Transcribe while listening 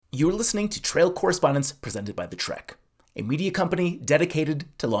You're listening to Trail Correspondence presented by The Trek, a media company dedicated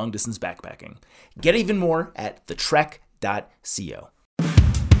to long-distance backpacking. Get even more at thetrek.co.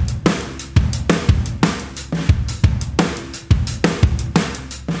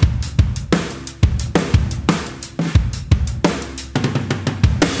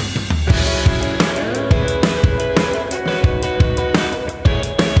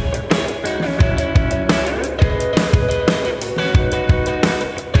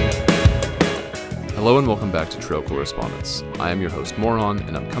 Hello and welcome back to Trail Correspondence. I am your host Moron,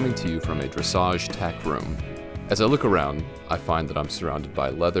 and I'm coming to you from a dressage tack room. As I look around, I find that I'm surrounded by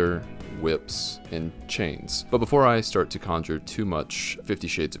leather, whips, and chains. But before I start to conjure too much 50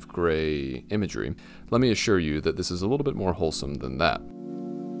 Shades of Grey imagery, let me assure you that this is a little bit more wholesome than that.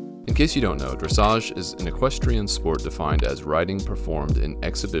 In case you don't know, dressage is an equestrian sport defined as riding performed in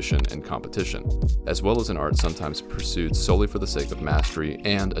exhibition and competition, as well as an art sometimes pursued solely for the sake of mastery,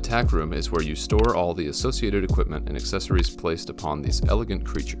 and a tack room is where you store all the associated equipment and accessories placed upon these elegant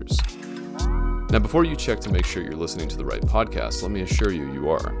creatures. Now, before you check to make sure you're listening to the right podcast, let me assure you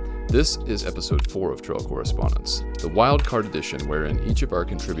you are. This is episode 4 of Trail Correspondence, the Wildcard edition wherein each of our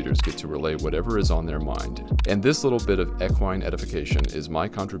contributors get to relay whatever is on their mind. And this little bit of equine edification is my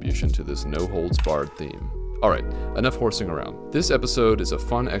contribution to this no-holds-barred theme. Alright, enough horsing around. This episode is a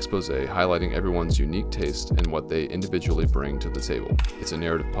fun expose highlighting everyone's unique taste and what they individually bring to the table. It's a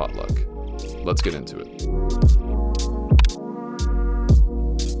narrative potluck. Let's get into it.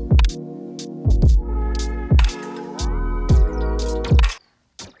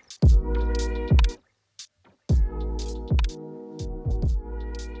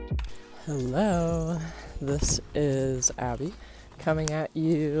 Hello, this is Abby coming at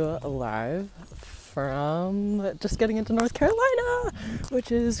you live from just getting into North Carolina, which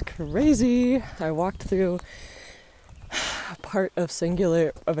is crazy. I walked through part of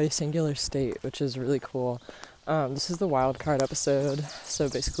a singular state, which is really cool. This is the Wildcard episode, so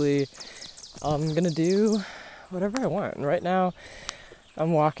basically I'm gonna do whatever I want. Right now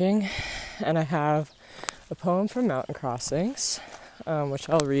I'm walking and I have a poem from Mountain Crossings, which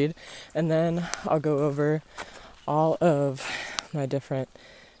I'll read, and then I'll go over all of my different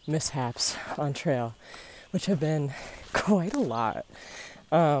mishaps on trail, which have been quite a lot.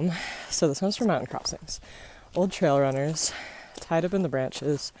 So this one's from Mountain Crossings. Old trail runners, tied up in the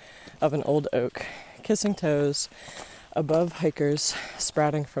branches of an old oak, kissing toes above hikers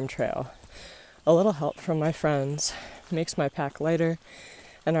sprouting from trail. A little help from my friends makes my pack lighter,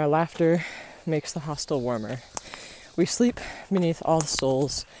 and our laughter makes the hostel warmer. We sleep beneath all the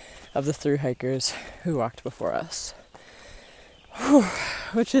souls of the thru hikers who walked before us. Whew,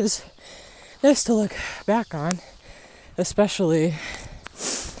 which is nice to look back on, especially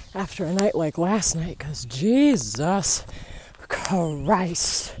after a night like last night, because Jesus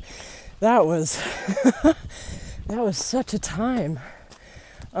Christ, that was that was such a time.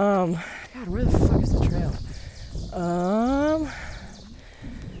 God, where the fuck is the trail?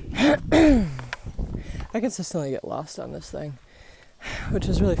 I consistently get lost on this thing, which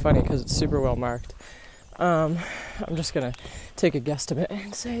is really funny because it's super well marked. I'm just gonna take a guesstimate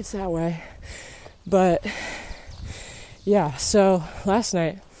and say it's that way. But yeah, so last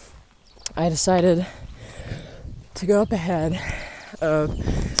night I decided to go up ahead of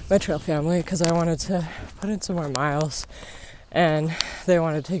my trail family because I wanted to put in some more miles and they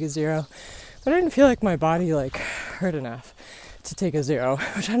wanted to take a 0. But I didn't feel like my body hurt enough to take a 0,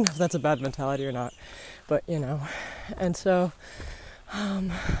 which I don't know if that's a bad mentality or not. But, you know, and so, I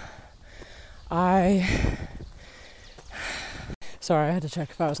had to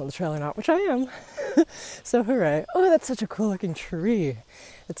check if I was on the trail or not, which I am. So hooray. Oh, that's such a cool looking tree.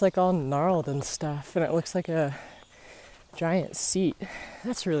 It's all gnarled and stuff, and it looks like a giant seat.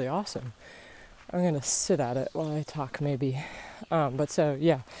 That's really awesome. I'm going to sit at it while I talk maybe. But so,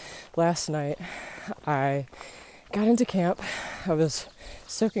 yeah, last night I got into camp. I was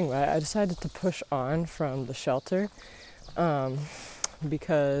soaking wet. I decided to push on from the shelter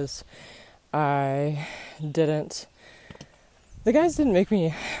because the guys didn't make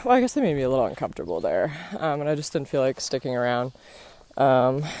me, well, I guess they made me a little uncomfortable there, and I just didn't feel like sticking around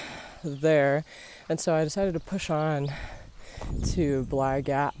there, and so I decided to push on to Bly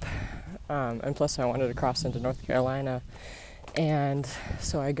Gap, and plus I wanted to cross into North Carolina, and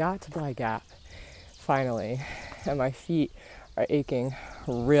so I got to Bly Gap finally, and my feet are aching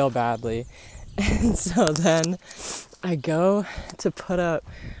real badly. And so then I go to put up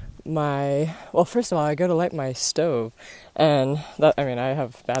first of all, I go to light my stove, and I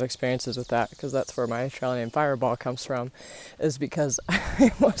have bad experiences with that because that's where my trail name Fireball comes from, is because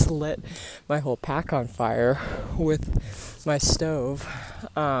I almost lit my whole pack on fire with my stove.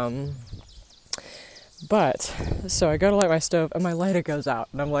 But, so I go to light my stove, and my lighter goes out,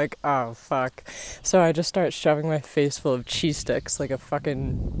 and I'm like, oh, fuck. So I just start shoving my face full of cheese sticks, like a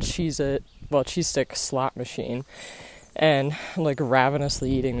fucking cheese stick slot machine, and I'm, like,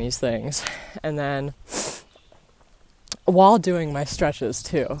 ravenously eating these things. And then, while doing my stretches,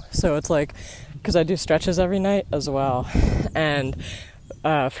 too. So it's like, because I do stretches every night as well, and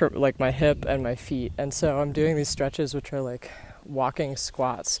for, like, my hip and my feet. And so I'm doing these stretches, which are, like, walking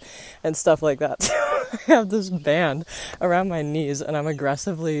squats and stuff like that. So I have this band around my knees, and I'm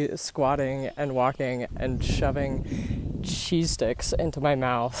aggressively squatting and walking and shoving cheese sticks into my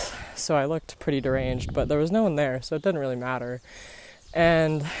mouth. So I looked pretty deranged, but there was no one there, so it didn't really matter.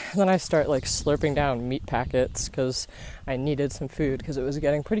 And then I start, like, slurping down meat packets because I needed some food because it was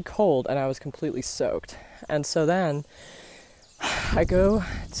getting pretty cold and I was completely soaked. And so then I go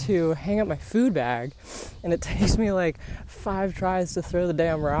to hang up my food bag, and it takes me like 5 tries to throw the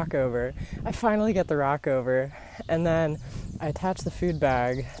damn rock over. I finally get the rock over, and then I attach the food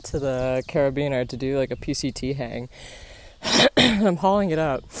bag to the carabiner to do like a PCT hang. I'm hauling it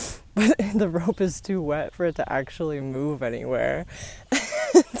up, but the rope is too wet for it to actually move anywhere.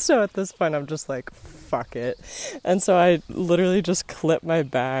 So at this point, I'm just like, fuck it. And so I literally just clip my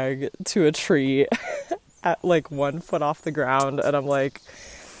bag to a tree at like 1 foot off the ground, and I'm like,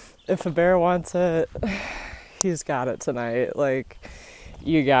 if a bear wants it, he's got it tonight. Like,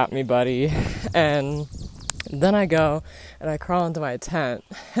 you got me, buddy. And then I go and I crawl into my tent,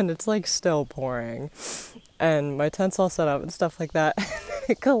 and it's like still pouring, and my tent's all set up and stuff like that.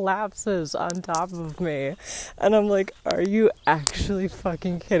 It collapses on top of me, and I'm like, are you actually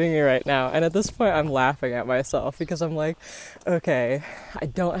fucking kidding me right now? And at this point, I'm laughing at myself because I'm like, okay, I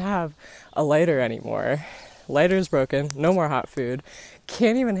don't have a lighter anymore. Lighter's broken, no more hot food,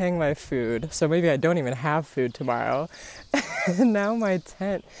 can't even hang my food, so maybe I don't even have food tomorrow. And now my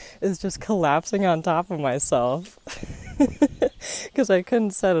tent is just collapsing on top of myself because I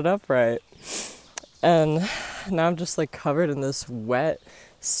couldn't set it up right. And now I'm just like covered in this wet,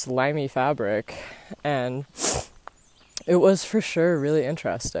 slimy fabric, and it was for sure really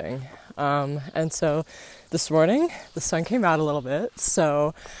interesting. And so this morning the sun came out a little bit,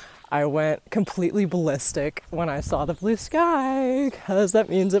 so I went completely ballistic when I saw the blue sky, because that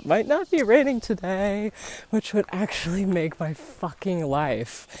means it might not be raining today, which would actually make my fucking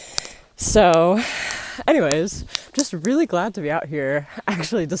life. So anyways, just really glad to be out here,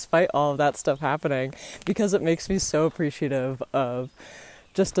 actually, despite all of that stuff happening, because it makes me so appreciative of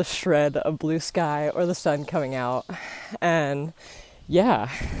just a shred of blue sky or the sun coming out. And yeah,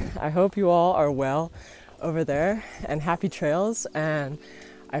 I hope you all are well over there, and happy trails, and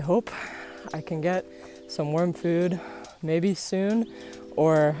I hope I can get some warm food maybe soon,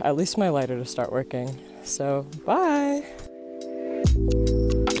 or at least my lighter to start working. So, bye!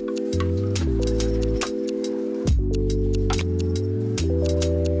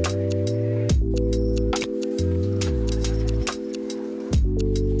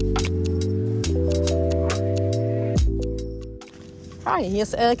 Hi,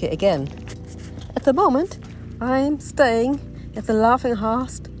 here's Elke again. At the moment, I'm staying at the Laughing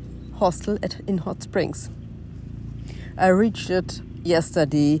Heart hostel in Hot Springs. I reached it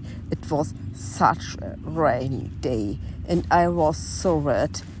yesterday. It was such a rainy day, and I was so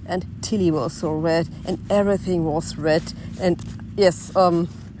red, and Tilly was so red, and everything was red. And yes, and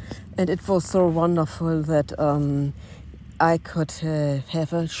it was so wonderful that I could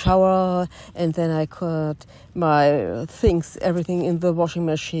have a shower, and then I could my things, everything in the washing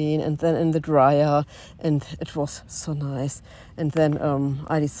machine and then in the dryer, and it was so nice. And then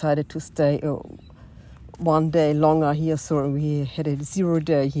I decided to stay 1 day longer here, so we had a 0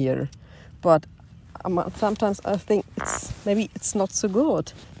 day here. But sometimes I think maybe it's not so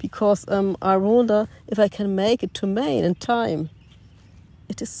good, because I wonder if I can make it to Maine in time.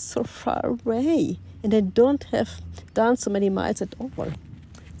 It is so far away, and I don't have done so many miles at all.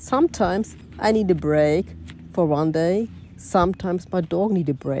 Sometimes I need a break for 1 day. Sometimes my dog need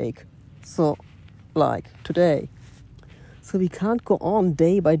a break. So, like today. So we can't go on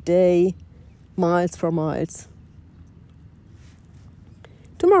day by day, miles for miles.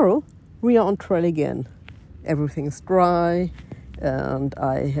 Tomorrow we are on trail again. Everything is dry, and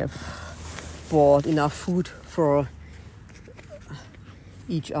I have bought enough food for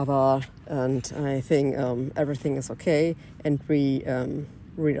each other, and I think everything is okay, and we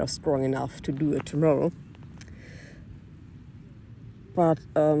really are strong enough to do it tomorrow. But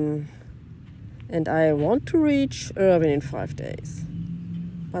and I want to reach Irvine in 5 days.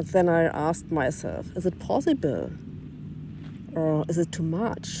 But then I asked myself, is it possible, or is it too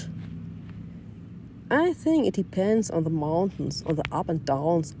much? I think it depends on the mountains, on the up and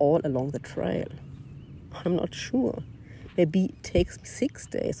downs all along the trail. I'm not sure. Maybe it takes me 6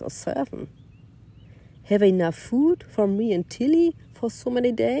 days or 7. Have I enough food for me and Tilly for so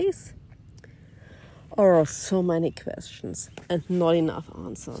many days? Or so many questions and not enough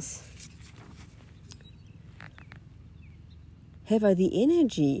answers. Have I the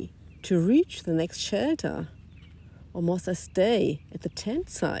energy to reach the next shelter? Or must I stay at the tent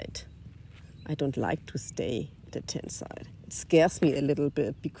site? I don't like to stay at the tent site. It scares me a little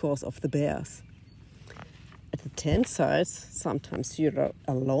bit because of the bears. At the tent sites, sometimes you're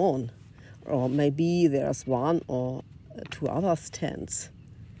alone. Or maybe there's 1 or 2 others' tents.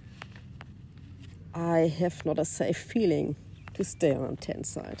 I have not a safe feeling to stay on a tent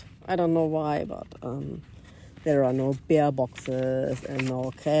site. I don't know why, but there are no bear boxes and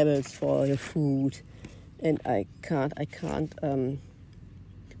no cables for your food. And I can't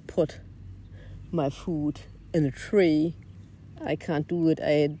put my food in a tree. I can't do it.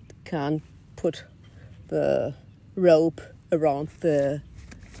 I can't put the rope around the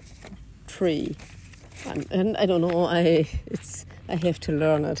tree. And I don't know. I have to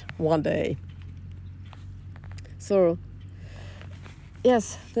learn it one day. So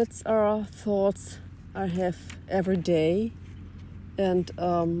yes, that's our thoughts I have every day. And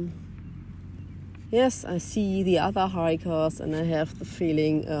yes, I see the other hikers and I have the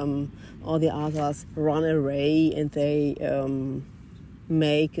feeling all the others run away and they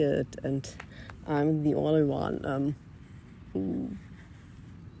make it, and I'm the only one who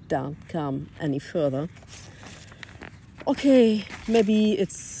don't come any further. Okay, maybe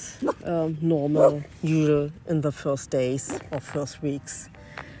it's normal, usual in the first days or first weeks.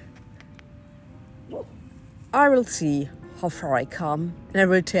 I will see how far I come and I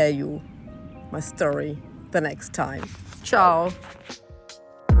will tell you my story the next time. Ciao.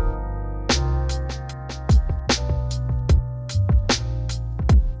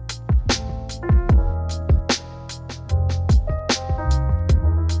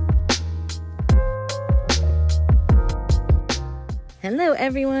 Hello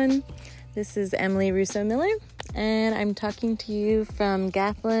everyone, this is Emily Russo-Miller and I'm talking to you from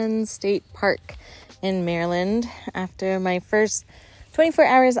Gathland State Park in Maryland after my first 24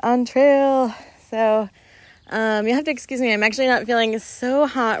 hours on trail. So you have to excuse me, I'm actually not feeling so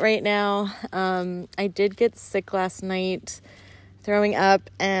hot right now. I did get sick last night, throwing up,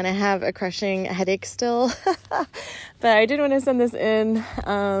 and I have a crushing headache still. But I did want to send this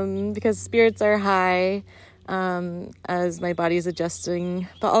in because spirits are high as my body is adjusting.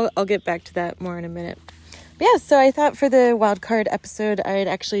 But I'll get back to that more in a minute. But yeah, so I thought for the Wildcard episode, I'd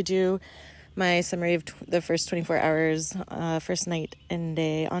actually do my summary of the first 24 hours, first night and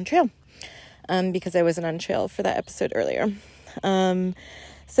day on trail, because I wasn't on trail for that episode earlier.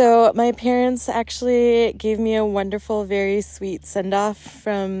 So my parents actually gave me a wonderful, very sweet send-off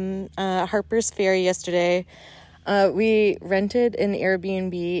from Harper's Ferry yesterday. We rented an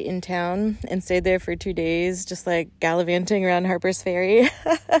Airbnb in town and stayed there for 2 days, just like gallivanting around Harper's Ferry.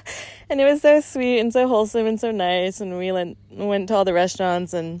 And it was so sweet and so wholesome and so nice. And we went to all the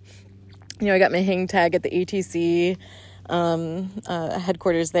restaurants, and I got my hang tag at the ATC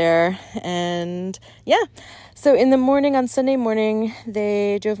headquarters there. And yeah, so in the morning, on Sunday morning,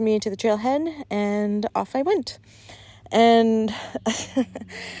 they drove me to the trailhead and off I went. And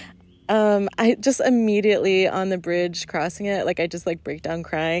I just immediately on the bridge crossing it, I just break down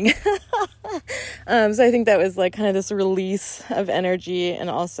crying. So I think that was kind of this release of energy. And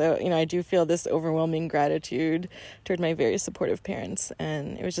also, I do feel this overwhelming gratitude toward my very supportive parents.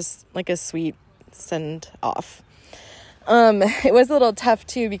 And it was just a sweet send off. It was a little tough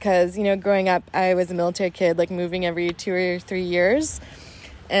too, because, growing up, I was a military kid, moving every 2 or 3 years.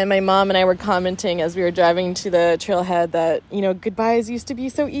 And my mom and I were commenting as we were driving to the trailhead that, goodbyes used to be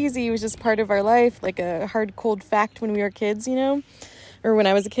so easy. It was just part of our life, a hard, cold fact when we were kids, or when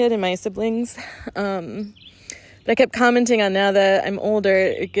I was a kid and my siblings. But I kept commenting on, now that I'm older,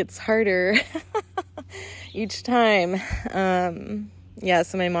 it gets harder each time.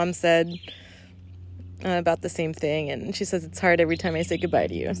 So my mom said about the same thing. And she says it's hard every time I say goodbye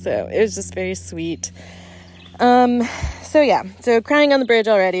to you. So it was just very sweet. So crying on the bridge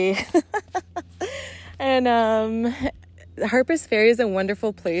already. And Harper's Ferry is a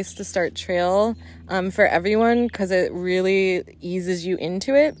wonderful place to start trail for everyone, because it really eases you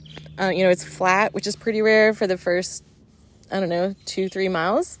into it. It's flat, which is pretty rare for the first, 2-3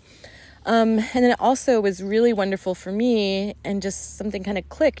 miles. And then it also was really wonderful for me, and just something kind of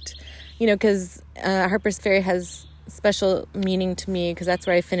clicked, because Harper's Ferry has special meaning to me because that's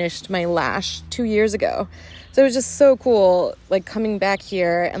where I finished my lash 2 years ago. So it was just so cool, like coming back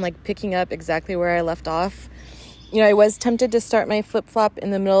here and like picking up exactly where I left off. You know, I was tempted to start my flip-flop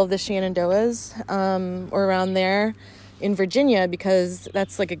in the middle of the Shenandoahs, or around there in Virginia, because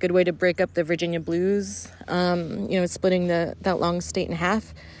that's like a good way to break up the Virginia blues, splitting that long state in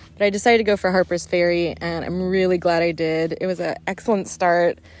half. But I decided to go for Harper's Ferry, and I'm really glad I did. It was an excellent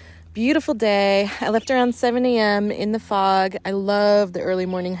start. Beautiful day. I left around 7 a.m. in the fog. I love the early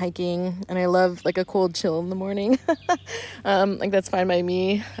morning hiking, and I love like a cold chill in the morning. Like that's fine by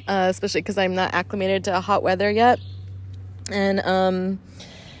me, especially because I'm not acclimated to hot weather yet. And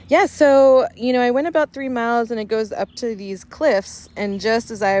so, I went about 3 miles, and it goes up to these cliffs, and just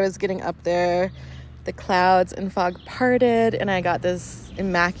as I was getting up there, the clouds and fog parted, and I got this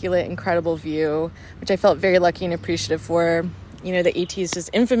immaculate, incredible view, which I felt very lucky and appreciative for. The AT is just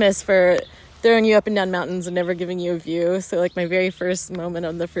infamous for throwing you up and down mountains and never giving you a view. So like my very first moment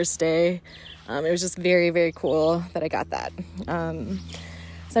on the first day, it was just very, very cool that I got that.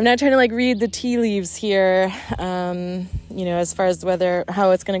 So I'm not trying to like read the tea leaves here, as far as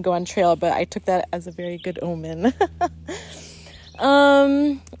how it's going to go on trail, but I took that as a very good omen.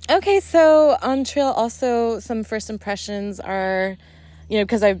 Okay, so on trail also some first impressions are,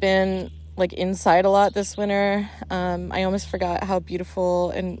 because I've been like inside a lot this winter, I almost forgot how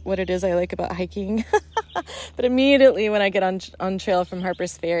beautiful and what it is I like about hiking. But immediately when I get on trail from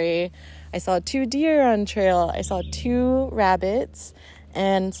Harper's Ferry, I saw 2 deer on trail. I saw 2 rabbits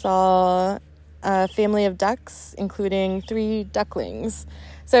and saw a family of ducks, including 3 ducklings.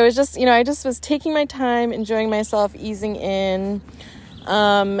 So it was just, I just was taking my time, enjoying myself, easing in.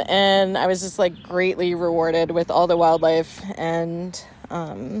 And I was just like greatly rewarded with all the wildlife and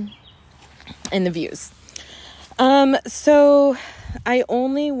the views. So I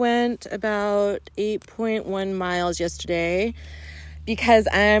only went about 8.1 miles yesterday because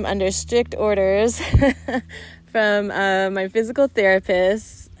I'm under strict orders from my physical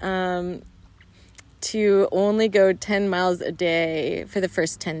therapist to only go 10 miles a day for the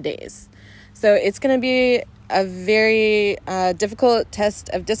first 10 days. So it's going to be a very difficult test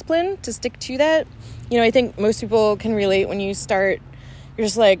of discipline to stick to that. I think most people can relate when you start. You're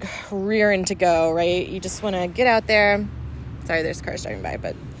just like rearing to go, right? You just want to get out there. Sorry, there's cars driving by,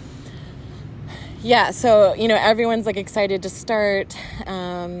 but yeah, so, everyone's like excited to start.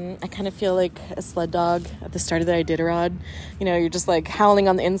 I kind of feel like a sled dog at the start of the Iditarod. You're just like howling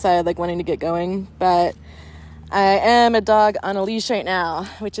on the inside, like wanting to get going. But I am a dog on a leash right now,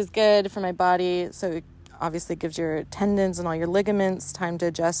 which is good for my body. So it obviously gives your tendons and all your ligaments time to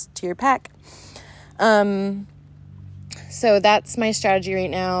adjust to your pack. So that's my strategy right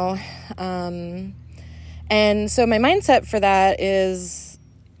now. And so my mindset for that is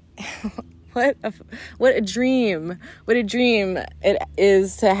what a dream it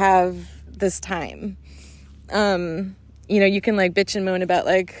is to have this time. You can like bitch and moan about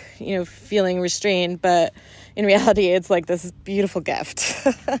like, feeling restrained, but in reality, it's like this beautiful gift.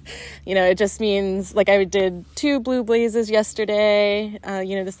 It just means like I did 2 blue blazes yesterday,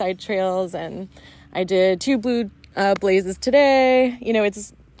 the side trails, and I did 2 blue blazes today.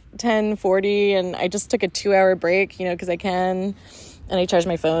 It's 10:40 and I just took a 2-hour break, because I can, and I charged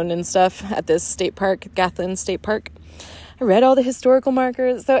my phone and stuff at this state park, Gathland State Park. I read all the historical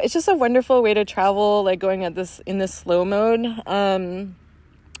markers. So it's just a wonderful way to travel, like going in this slow mode.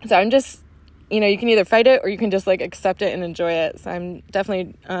 So I'm just, you can either fight it or you can just like accept it and enjoy it. So I'm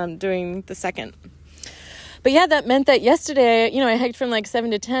definitely doing the second. But yeah, that meant that yesterday, I hiked from like 7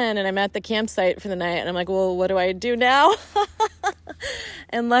 to 10 and I'm at the campsite for the night and I'm like, well, what do I do now?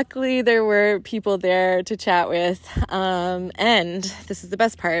 And luckily there were people there to chat with. And this is the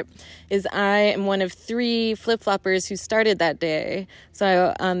best part, is I am one of 3 flip-floppers who started that day.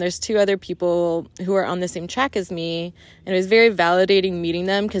 So there's 2 other people who are on the same track as me. And it was very validating meeting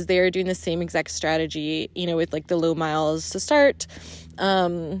them because they are doing the same exact strategy, with like the low miles to start.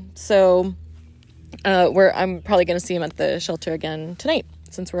 I'm probably going to see him at the shelter again tonight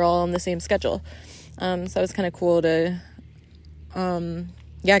since we're all on the same schedule. So it was kind of cool to,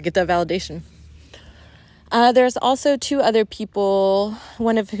 get that validation. There's also 2 other people,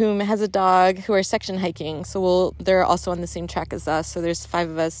 one of whom has a dog, who are section hiking. So they're also on the same track as us. So there's 5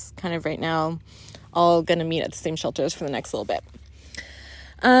 of us kind of right now, all going to meet at the same shelters for the next little bit.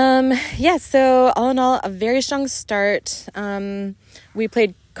 So all in all, a very strong start. We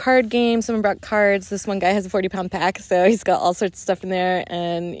played card games. Someone brought cards. This one guy has a 40-pound pack, so he's got all sorts of stuff in there,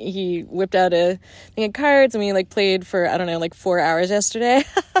 and he whipped out a thing of cards, and we like played for 4 hours yesterday.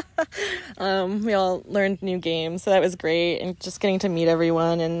 We all learned new games, so that was great, and just getting to meet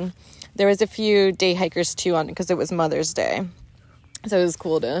everyone and there was a few day hikers too on because it was Mother's Day. So it was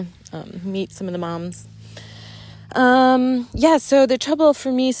cool to meet some of the moms. So the trouble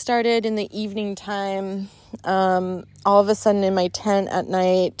for me started in the evening time. All of a sudden in my tent at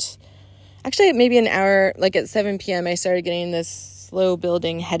night, actually maybe an hour, like at 7 p.m., I started getting this slow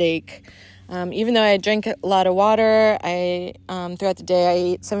building headache. Even though I drank a lot of water, throughout the day I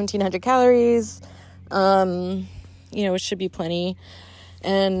ate 1,700 calories, which should be plenty.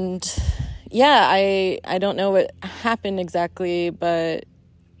 And I don't know what happened exactly, but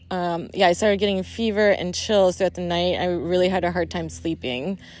I started getting fever and chills throughout the night. I really had a hard time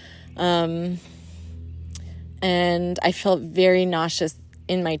sleeping. And I felt very nauseous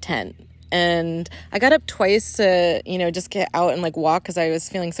in my tent. And I got up twice to, just get out and walk because I was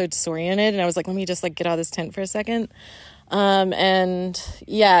feeling so disoriented. And I was like, let me just get out of this tent for a second. But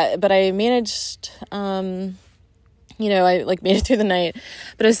I managed, I made it through the night.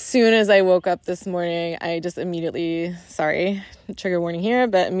 But as soon as I woke up this morning, I just immediately, sorry, trigger warning here,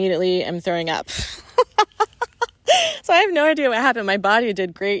 but immediately am throwing up. So I have no idea what happened. My body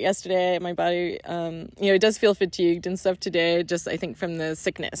did great yesterday. My body, it does feel fatigued and stuff today, just I think from the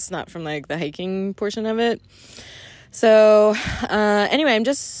sickness, not from the hiking portion of it. So anyway, I'm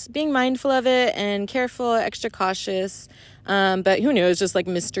just being mindful of it and careful, extra cautious. But who knows, just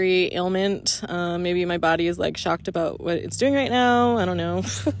mystery ailment. Maybe my body is shocked about what it's doing right now. I don't know.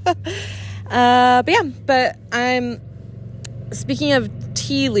 But I'm speaking of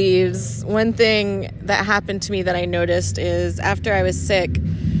tea leaves. One thing that happened to me that I noticed is after I was sick,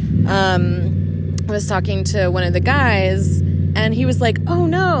 I was talking to one of the guys and he was like, oh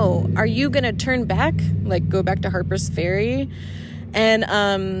no, are you going to turn back? Go back to Harper's Ferry? And,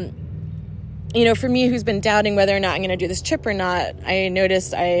 for me, who's been doubting whether or not I'm going to do this trip or not, I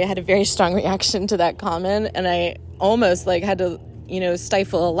noticed I had a very strong reaction to that comment. And I almost had to,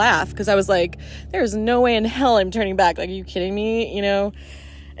 stifle a laugh because I was like, there's no way in hell I'm turning back. Are you kidding me?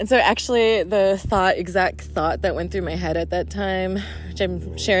 And so actually the exact thought that went through my head at that time, which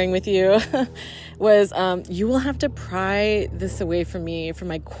I'm sharing with you, was, you will have to pry this away from me from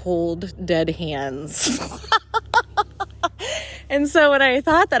my cold, dead hands. And so when I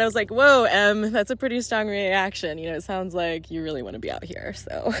thought that, I was like, whoa, Em, that's a pretty strong reaction. It sounds like you really want to be out here.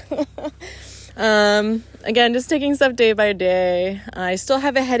 So, again, just taking stuff day by day. I still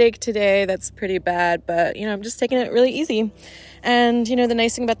have a headache today. That's pretty bad, but, I'm just taking it really easy. And, the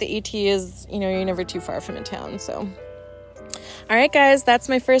nice thing about the AT is, you're never too far from a town. So, all right, guys, that's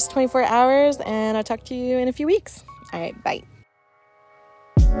my first 24 hours, and I'll talk to you in a few weeks. All right, bye.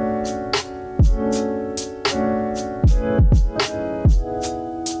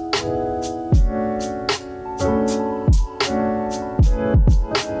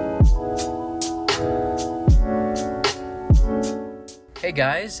 Hey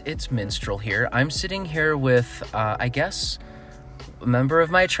guys, it's Minstrel here. I'm sitting here with, a member of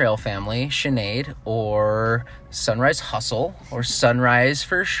my trail family, Sinead, or Sunrise Hustle, or Sunrise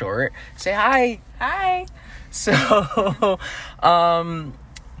for short. Say hi. Hi. So,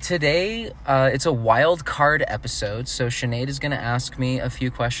 today, it's a Wildcard episode, so Sinead is going to ask me a few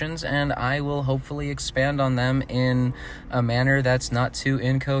questions, and I will hopefully expand on them in a manner that's not too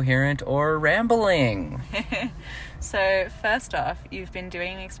incoherent or rambling. So first off, you've been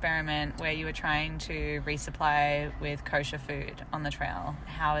doing an experiment where you were trying to resupply with kosher food on the trail.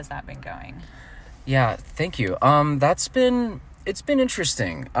 How has that been going? Yeah, thank you. It's been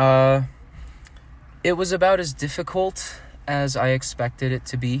interesting. It was about as difficult as I expected it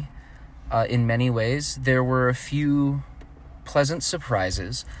to be, in many ways. There were a few pleasant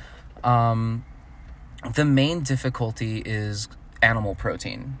surprises. The main difficulty is animal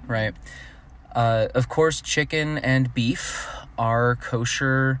protein, right? Of course, chicken and beef are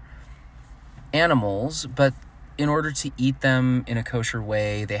kosher animals, but in order to eat them in a kosher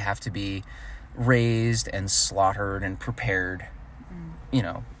way, they have to be raised and slaughtered and prepared,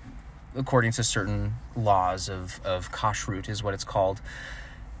 according to certain laws of kashrut is what it's called.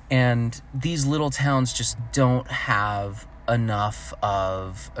 And these little towns just don't have enough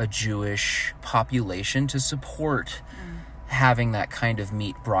of a Jewish population to support having that kind of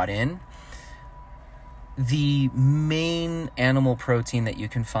meat brought in. The main animal protein that you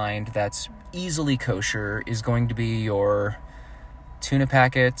can find that's easily kosher is going to be your tuna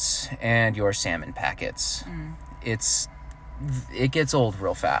packets and your salmon packets. It gets old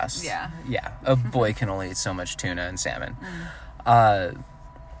real fast. Yeah. A boy can only eat so much tuna and salmon.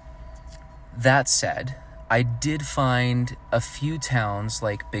 That said, I did find a few towns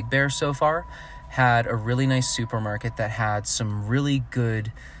like Big Bear so far had a really nice supermarket that had some really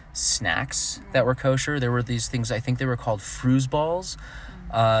good snacks that were kosher. There were these things, I think they were called fruz balls.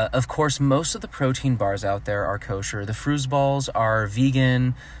 Of course, most of the protein bars out there are kosher. The fruz balls are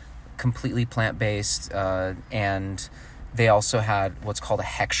vegan, completely plant-based, and they also had what's called a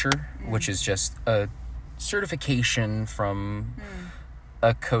hechsher, which is just a certification from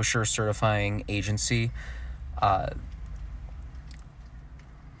a kosher certifying agency.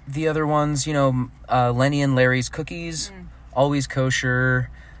 The other ones, Lenny and Larry's cookies, always kosher.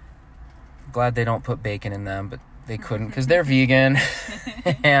 Glad they don't put bacon in them, but they couldn't because they're vegan.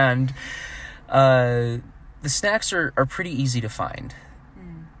 And the snacks are pretty easy to find.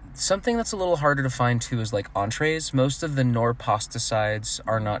 Something that's a little harder to find too is like entrees. Most of the Nor pasta sides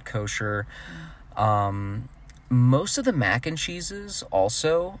are not kosher. Most of the mac and cheeses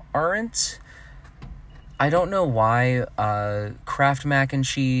also aren't. I don't know why Kraft Mac and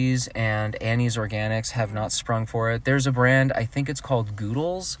Cheese and Annie's Organics have not sprung for it. There's a brand, I think it's called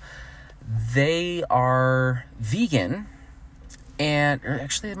Goodles. They are vegan, and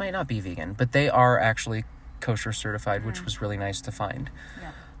actually it might not be vegan, but they are actually kosher certified, which was really nice to find.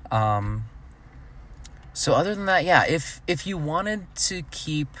 Yeah. So other than that, yeah, if you wanted to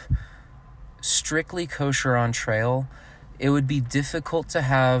keep strictly kosher on trail, it would be difficult to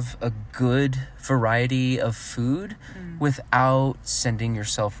have a good variety of food without sending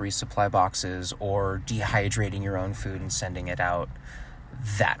yourself resupply boxes or dehydrating your own food and sending it out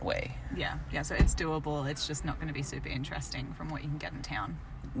that way. Yeah, so it's doable. It's just not going to be super interesting from what you can get in town.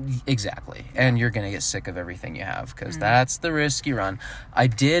 Exactly. And you're going to get sick of everything you have because that's the risk you run. I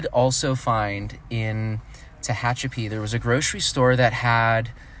did also find in Tehachapi, there was a grocery store that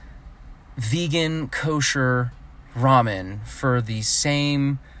had vegan kosher ramen for the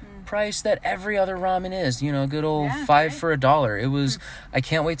same price that every other ramen is, good old $5 for $1. It was, I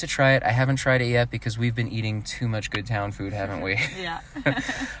can't wait to try it. I haven't tried it yet because we've been eating too much good town food, haven't we? Yeah.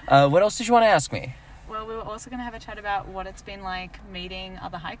 What else did you want to ask me? Well, we were also going to have a chat about what it's been like meeting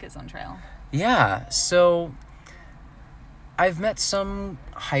other hikers on trail. Yeah, so I've met some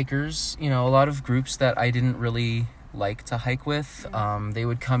hikers, a lot of groups that I didn't really like to hike with. They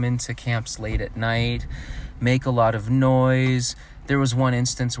would come into camps late at night, make a lot of noise. There was one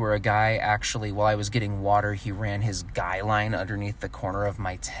instance where a guy actually, while I was getting water, he ran his guy line underneath the corner of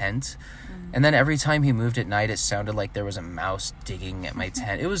my tent. And then every time he moved at night, it sounded like there was a mouse digging at my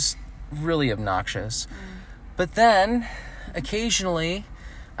tent. It was really obnoxious. But then, occasionally,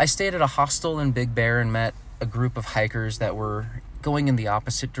 I stayed at a hostel in Big Bear and met a group of hikers that were going in the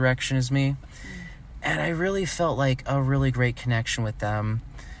opposite direction as me. And I really felt like a really great connection with them.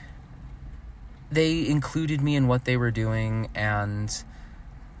 They included me in what they were doing, and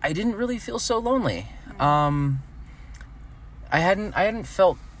I didn't really feel so lonely. I hadn't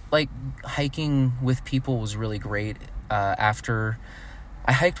felt like hiking with people was really great after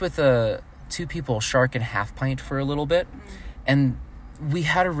I hiked with two people, Shark and Half Pint, for a little bit, and we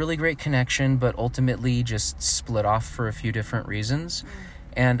had a really great connection, but ultimately just split off for a few different reasons.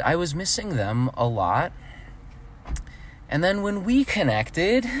 And I was missing them a lot. And then when we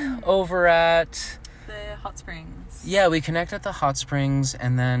connected over at the Hot Springs. Yeah, we connected at the Hot Springs,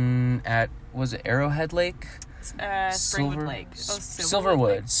 and then at, was it Arrowhead Lake? Springwood Lake.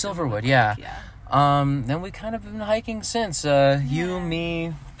 Silverwood, yeah. Then we kind of been hiking since. You,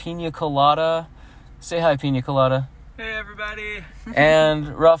 me, Pina Colada. Say hi, Pina Colada. Hey, everybody.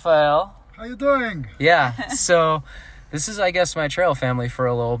 And Raphael. How you doing? Yeah, so this is, I guess, my trail family for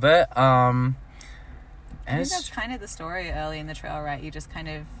a little bit. I think that's kind of the story early in the trail, right? You just kind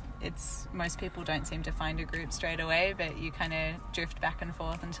of, most people don't seem to find a group straight away, but you kind of drift back and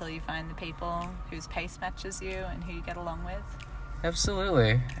forth until you find the people whose pace matches you and who you get along with.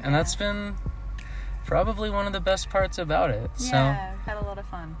 Absolutely. And that's been probably one of the best parts about it. Yeah, I've had a lot of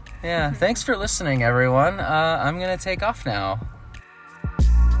fun. Yeah, thanks for listening, everyone. I'm going to take off now.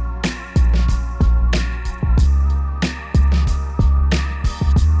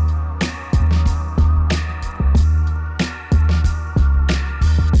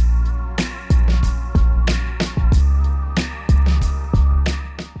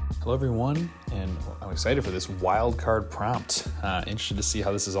 Hello everyone, and I'm excited for this Wildcard prompt. Interested to see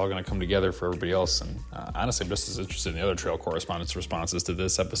how this is all going to come together for everybody else, and honestly I'm just as interested in the other trail correspondence responses to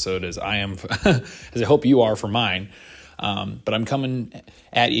this episode as I am, as I hope you are for mine. But I'm coming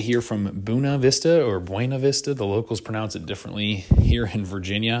at you here from Buena Vista, or Buena Vista. The locals pronounce it differently here in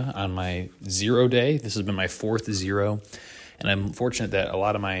Virginia on my 0 day. This has been my 4th 0, and I'm fortunate that a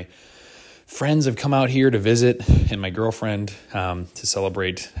lot of my friends have come out here to visit, and my girlfriend to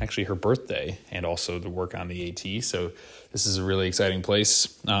celebrate actually her birthday and also to work on the AT. So this is a really exciting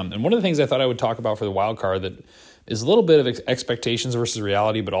place. And one of the things I thought I would talk about for the wild card that is a little bit of expectations versus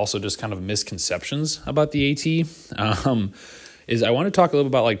reality, but also just kind of misconceptions about the AT. Is I want to talk a little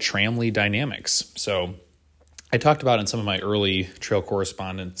bit about like tramley dynamics. So I talked about in some of my early trail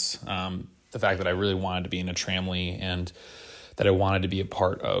correspondence, the fact that I really wanted to be in a tramley and that I wanted to be a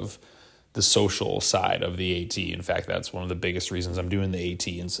part of the social side of the AT. In fact, that's one of the biggest reasons I'm doing the AT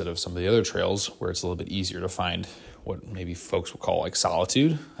instead of some of the other trails where it's a little bit easier to find what maybe folks would call like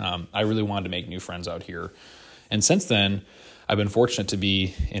solitude. I really wanted to make new friends out here. And since then, I've been fortunate to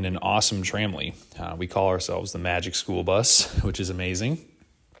be in an awesome tramley. We call ourselves the Magic School Bus, which is amazing.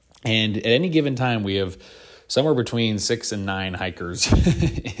 And at any given time, we have somewhere between 6 and 9 hikers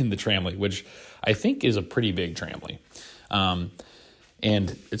in the tramley, which I think is a pretty big tramley.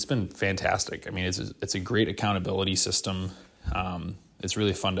 And it's been fantastic. I mean, it's a great accountability system. It's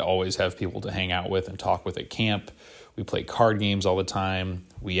really fun to always have people to hang out with and talk with at camp. We play card games all the time.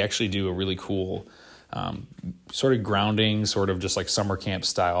 We actually do a really cool sort of grounding, sort of just like summer camp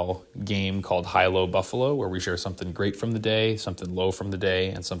style game called High-Low Buffalo, where we share something great from the day, something low from the day,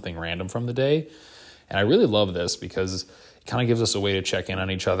 and something random from the day. And I really love this because it kind of gives us a way to check in on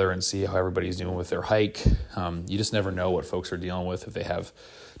each other and see how everybody's doing with their hike. You just never know what folks are dealing with, if they have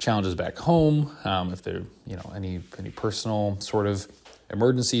challenges back home, if they're, any personal sort of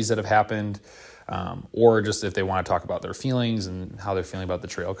emergencies that have happened, or just if they want to talk about their feelings and how they're feeling about the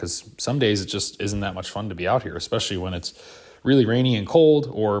trail. Because some days it just isn't that much fun to be out here, especially when it's really rainy and cold,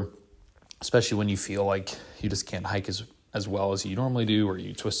 or especially when you feel like you just can't hike as well as you normally do, or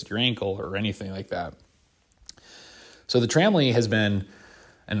you twisted your ankle or anything like that. So the tramley has been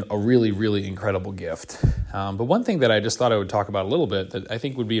a really, really incredible gift. But one thing that I just thought I would talk about a little bit that I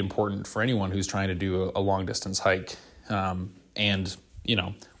think would be important for anyone who's trying to do a long distance hike and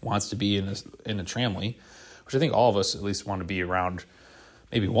wants to be in a tramley, which I think all of us at least want to be around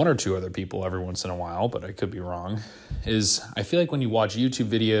maybe one or two other people every once in a while, but I could be wrong, is I feel like when you watch YouTube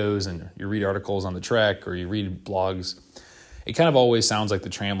videos and you read articles on the Trek or you read blogs, it kind of always sounds like the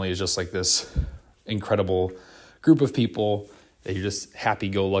tramley is just like this incredible group of people that you're just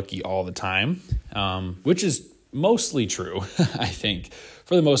happy-go-lucky all the time, which is mostly true. I think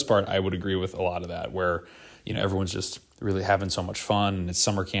for the most part, I would agree with a lot of that, where everyone's just really having so much fun, and it's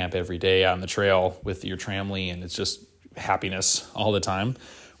summer camp every day on the trail with your tramley, and it's just happiness all the time,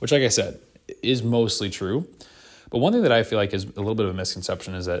 which, like I said, is mostly true. But one thing that I feel like is a little bit of a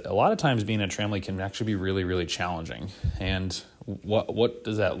misconception is that a lot of times being a tramley can actually be really, really challenging. And what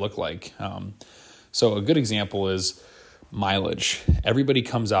does that look like? So a good example is mileage. Everybody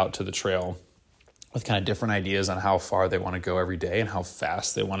comes out to the trail with kind of different ideas on how far they want to go every day and how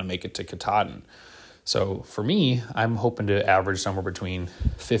fast they want to make it to Katahdin. So for me, I'm hoping to average somewhere between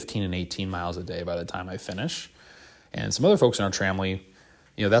 15 and 18 miles a day by the time I finish. And some other folks in our tramley,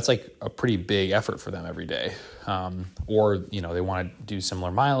 that's like a pretty big effort for them every day. Or they want to do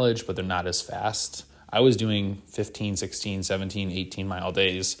similar mileage, but they're not as fast. I was doing 15, 16, 17, 18 mile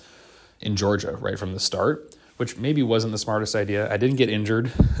days in Georgia right from the start, which maybe wasn't the smartest idea. I didn't get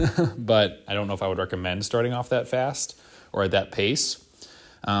injured, but I don't know if I would recommend starting off that fast or at that pace.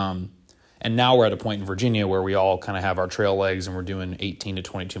 And now we're at a point in Virginia where we all kind of have our trail legs and we're doing 18 to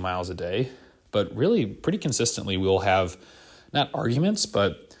 22 miles a day. But really pretty consistently we'll have not arguments,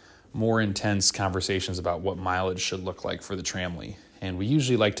 but more intense conversations about what mileage should look like for the tramley. And we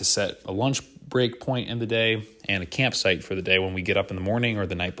usually like to set a lunch break point in the day and a campsite for the day when we get up in the morning or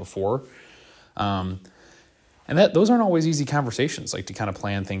the night before. And those aren't always easy conversations, like to kind of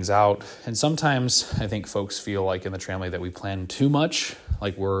plan things out. And sometimes I think folks feel like in the tramley that we plan too much,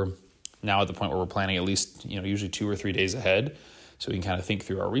 like we're now at the point where we're planning at least, usually 2 or 3 days ahead. So we can kind of think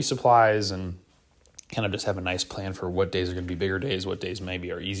through our resupplies and kind of just have a nice plan for what days are going to be bigger days, what days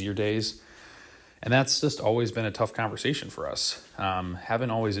maybe are easier days. And that's just always been a tough conversation for us.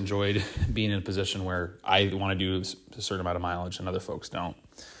 Haven't always enjoyed being in a position where I want to do a certain amount of mileage and other folks don't.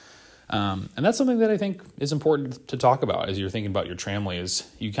 And that's something that I think is important to talk about as you're thinking about your tramley, is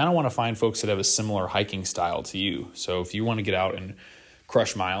you kind of want to find folks that have a similar hiking style to you. So if you want to get out and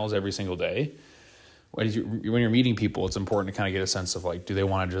crush miles every single day, when you're meeting people, it's important to kind of get a sense of like, do they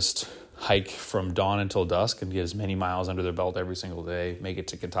want to just hike from dawn until dusk and get as many miles under their belt every single day, make it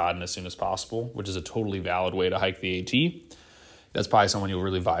to Katahdin as soon as possible, which is a totally valid way to hike the AT. That's probably someone you'll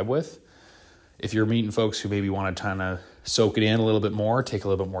really vibe with. If you're meeting folks who maybe want to kind of soak it in a little bit more, take a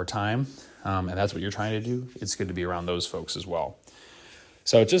little bit more time, and that's what you're trying to do, it's good to be around those folks as well.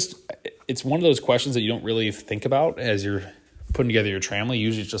 So it's one of those questions that you don't really think about as you're putting together your tramley.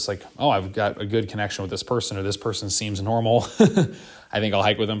 Usually it's just like, oh, I've got a good connection with this person, or this person seems normal. I think I'll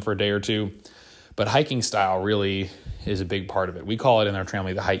hike with them for a day or two. But hiking style really is a big part of it. We call it in our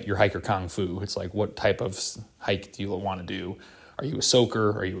family your hiker kung fu. It's like, what type of hike do you want to do? Are you a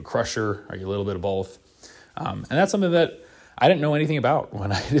soaker? Are you a crusher? Are you a little bit of both? And that's something that I didn't know anything about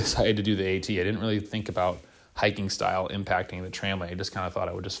when I decided to do the AT. I didn't really think about hiking style impacting the tramway. I just kind of thought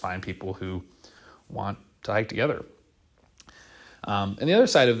I would just find people who want to hike together. And the other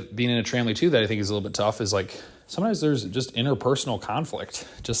side of being in a tramway too that I think is a little bit tough is like sometimes there's just interpersonal conflict,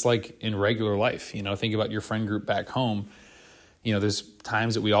 just like in regular life. Think about your friend group back home. There's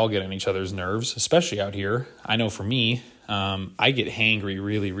times that we all get on each other's nerves, especially out here. I know for me, I get hangry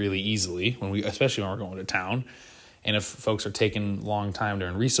really, really easily especially when we're going to town. And if folks are taking a long time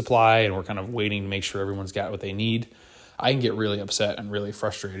during resupply and we're kind of waiting to make sure everyone's got what they need, I can get really upset and really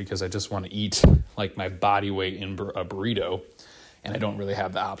frustrated because I just want to eat like my body weight in a burrito, and I don't really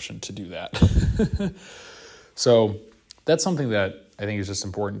have the option to do that. So that's something that I think is just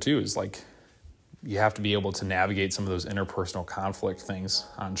important too, is like you have to be able to navigate some of those interpersonal conflict things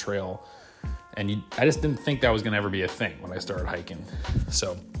on trail. And I just didn't think that was going to ever be a thing when I started hiking.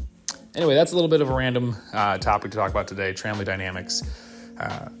 So anyway, that's a little bit of a random topic to talk about today, tramway dynamics.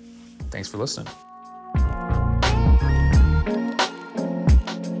 Thanks for listening.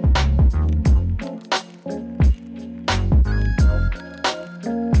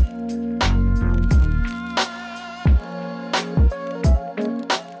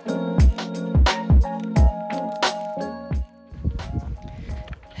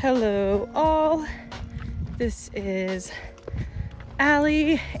 Hello all, this is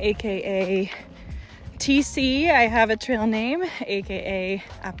Allie, aka TC. I have a trail name, aka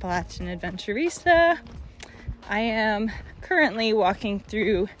Appalachian Adventurista. I am currently walking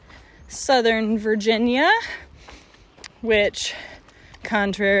through southern Virginia, which,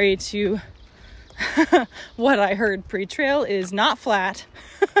 contrary to what I heard pre-trail, is not flat.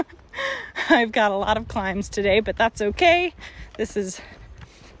 I've got a lot of climbs today, but that's okay. This is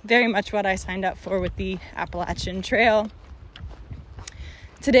very much what I signed up for with the Appalachian Trail.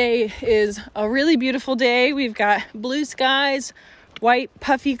 Today is a really beautiful day. We've got blue skies, white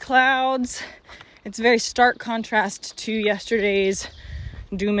puffy clouds. It's a very stark contrast to yesterday's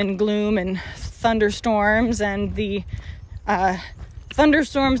doom and gloom and thunderstorms and the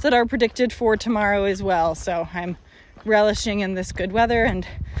thunderstorms that are predicted for tomorrow as well. So I'm relishing in this good weather and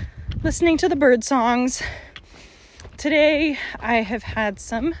listening to the bird songs. Today, I have had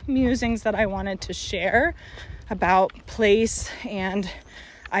some musings that I wanted to share about place and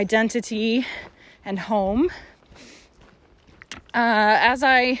identity and home. As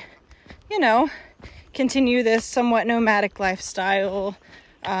I, continue this somewhat nomadic lifestyle,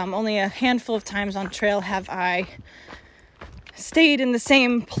 only a handful of times on trail have I stayed in the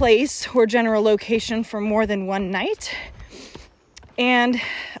same place or general location for more than one night. And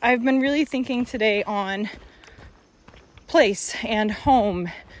I've been really thinking today on place and home,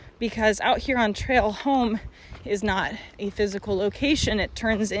 because out here on trail, home is not a physical location. It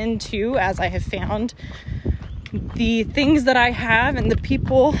turns into, as I have found, the things that I have and the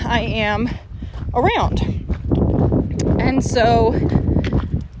people I am around. And so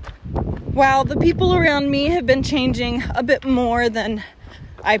while the people around me have been changing a bit more than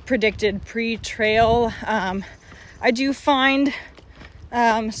I predicted pre-trail, I do find,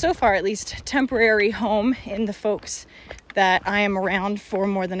 so far at least, temporary home in the folks that I am around for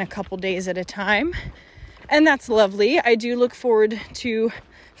more than a couple days at a time. And that's lovely. I do look forward to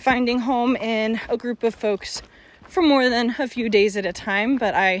finding home in a group of folks for more than a few days at a time,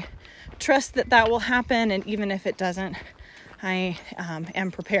 but I trust that that will happen. And even if it doesn't, I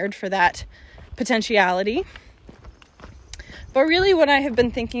am prepared for that potentiality. But really what I have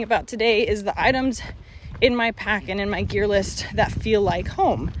been thinking about today is the items in my pack and in my gear list that feel like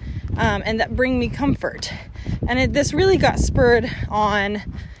home, and that bring me comfort. And this really got spurred on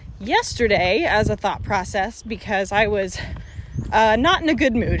yesterday as a thought process because I was not in a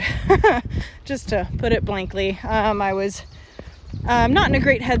good mood, just to put it blankly. I was not in a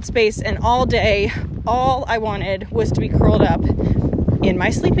great headspace, and all day, all I wanted was to be curled up in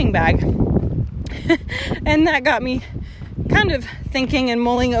my sleeping bag. And that got me kind of thinking and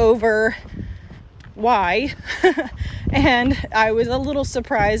mulling over why. And I was a little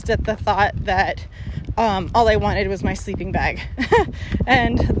surprised at the thought that all I wanted was my sleeping bag.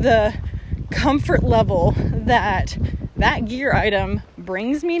 And the comfort level that gear item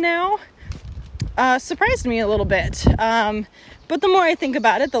brings me now surprised me a little bit. But the more I think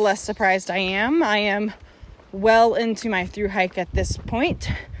about it, the less surprised I am. I am well into my through hike at this point,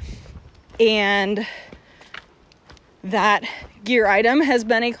 and that gear item has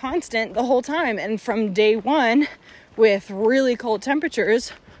been a constant the whole time. And from day one, with really cold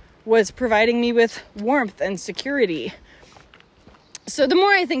temperatures, was providing me with warmth and security. So the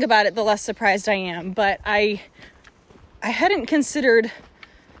more I think about it, the less surprised I am. But I hadn't considered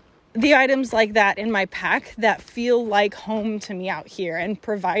the items like that in my pack that feel like home to me out here and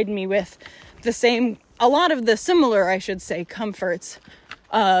provide me with a lot of the similar, I should say, comforts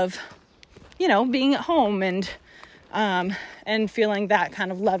of, being at home and feeling that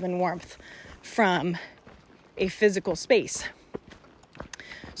kind of love and warmth from a physical space.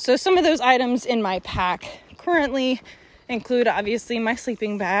 So some of those items in my pack currently include, obviously, my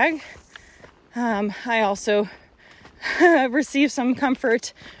sleeping bag. I also receive some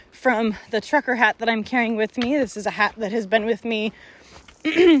comfort from the trucker hat that I'm carrying with me. This is a hat that has been with me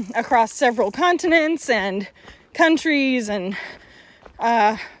across several continents and countries and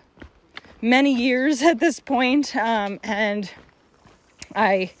many years at this point. And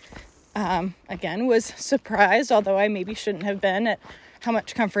I, again, was surprised, although I maybe shouldn't have been, at how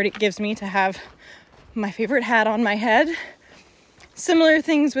much comfort it gives me to have my favorite hat on my head. Similar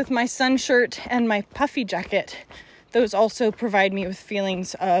things with my sun shirt and my puffy jacket. Those also provide me with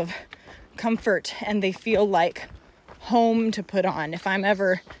feelings of comfort, and they feel like home to put on. If I'm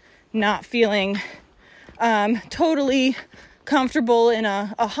ever not feeling totally comfortable in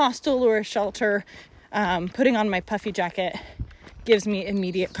a hostel or a shelter, putting on my puffy jacket gives me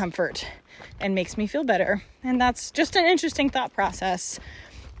immediate comfort and makes me feel better. And that's just an interesting thought process.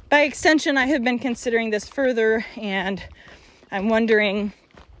 By extension, I have been considering this further, and I'm wondering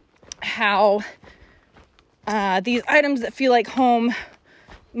how these items that feel like home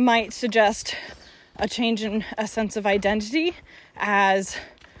might suggest a change in a sense of identity as,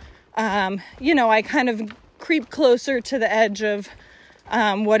 I kind of creep closer to the edge of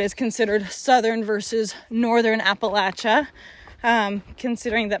what is considered southern versus northern Appalachia,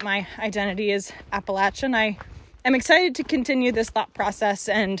 considering that my identity is Appalachian. I am excited to continue this thought process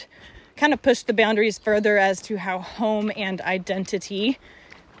and kind of push the boundaries further as to how home and identity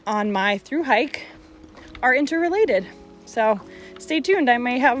on my thru hike are interrelated. So stay tuned. I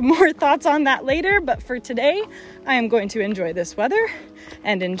may have more thoughts on that later, but for today, I am going to enjoy this weather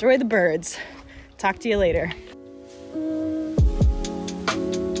and enjoy the birds. Talk to you later.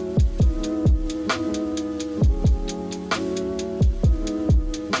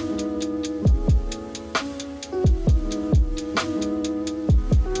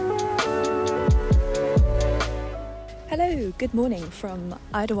 Hello, good morning from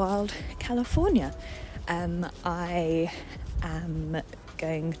Idlewild, California. I am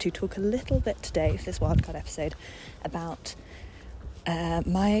going to talk a little bit today for this Wildcard episode about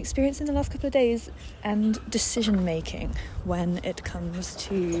my experience in the last couple of days and decision making when it comes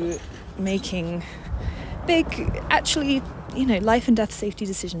to making big, actually, life and death safety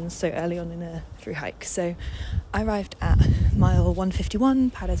decisions so early on in a thru hike. So I arrived at mile 151,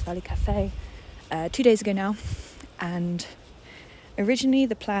 Paradise Valley Cafe, 2 days ago now, and originally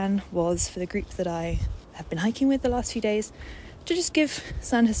the plan was for the group that I have been hiking with the last few days to just give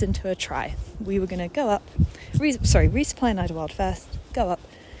San Jacinto a try. We were going to go up, resupply in Idlewild first, go up,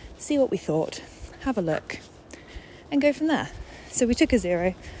 see what we thought, have a look, and go from there. So we took a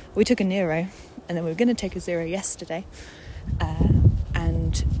Nero, and then we were going to take a Zero yesterday,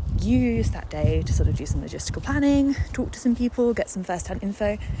 and use that day to sort of do some logistical planning, talk to some people, get some first-hand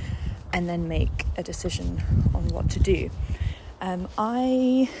info, and then make a decision on what to do.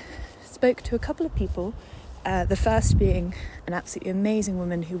 I spoke to a couple of people, the first being an absolutely amazing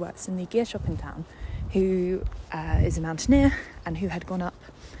woman who works in the gear shop in town, who is a mountaineer and who had gone up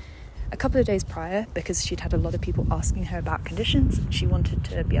a couple of days prior because she'd had a lot of people asking her about conditions and she wanted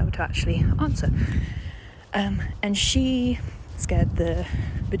to be able to actually answer. And she scared the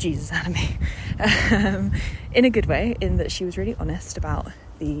bejesus out of me, in a good way, in that she was really honest about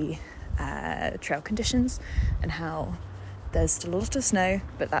the trail conditions and how there's still a lot of snow,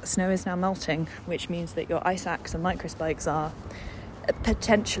 but that snow is now melting, which means that your ice axe and microspikes are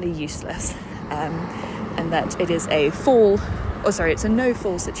potentially useless, and that it is it's a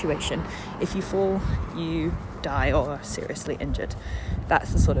no-fall situation. If you fall, you die or are seriously injured.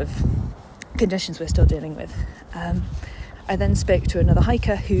 That's the sort of conditions we're still dealing with. I then spoke to another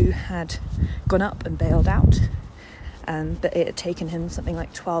hiker who had gone up and bailed out, but it had taken him something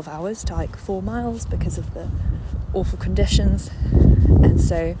like 12 hours to hike 4 miles because of the awful conditions. And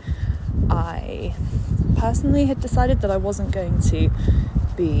so I personally had decided that I wasn't going to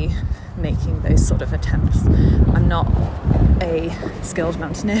be making those sort of attempts. I'm not a skilled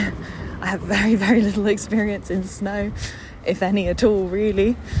mountaineer. I have very, very little experience in snow, if any at all,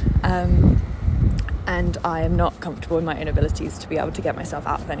 really. And I am not comfortable in my inabilities to be able to get myself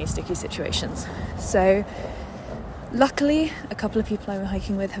out of any sticky situations. So Luckily, a couple of people I were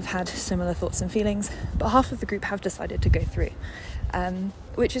hiking with have had similar thoughts and feelings, but half of the group have decided to go through,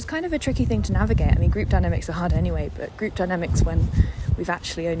 which is kind of a tricky thing to navigate. I mean, group dynamics are hard anyway, but group dynamics when we've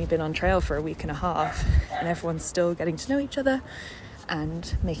actually only been on trail for a week and a half and everyone's still getting to know each other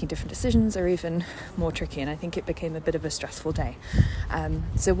and making different decisions are even more tricky, and I think it became a bit of a stressful day.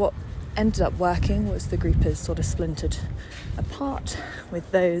 So what ended up working was the group is sort of splintered apart,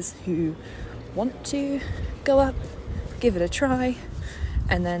 with those who want to go up, give it a try,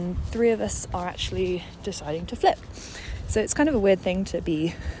 and then 3 of us are actually deciding to flip. So it's kind of a weird thing to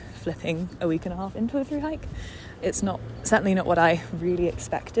be flipping a week and a half into a through hike. It's certainly not what I really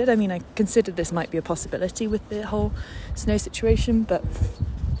expected. I mean, I considered this might be a possibility with the whole snow situation, but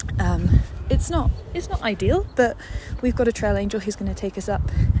it's not ideal. But we've got a trail angel who's going to take us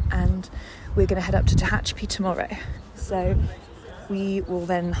up, and we're going to head up to Tehachapi tomorrow. So we will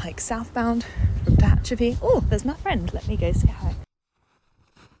then hike southbound from Tehachapi. Oh, there's my friend. Let me go say hi.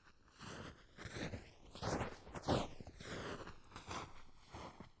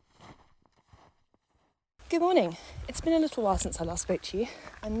 Good morning. It's been a little while since I last spoke to you.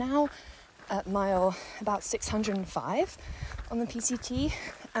 I'm now at mile about 605 on the PCT,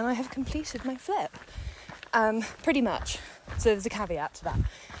 and I have completed my flip. Pretty much. So there's a caveat to that.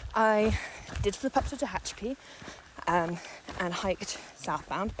 I did flip up to Tehachapi and hiked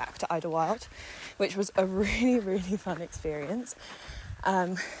southbound back to Idlewild, which was a really, really fun experience.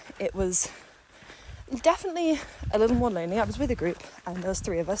 It was definitely a little more lonely. I was with a group, and there was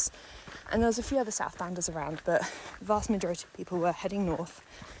 3 of us. And there was a few other southbounders around, but the vast majority of people were heading north,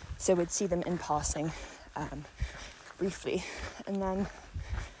 so we'd see them in passing briefly, and then,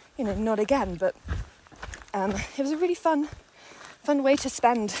 not again. But it was a really fun way to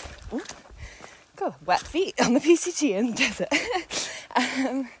spend. Wet feet on the PCT in the desert.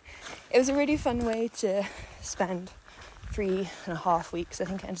 It was a really fun way to spend 3.5 weeks. I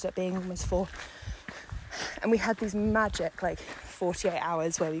think it ended up being almost 4. And we had these magic 48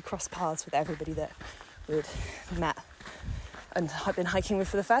 hours where we crossed paths with everybody that we'd met and had been hiking with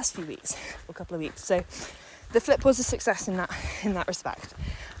for the first few weeks, or a couple of weeks. So the flip was a success in that respect.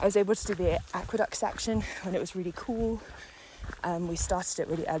 I was able to do the aqueduct section when it was really cool. We started it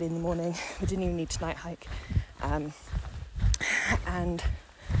really early in the morning. We didn't even need to night hike, and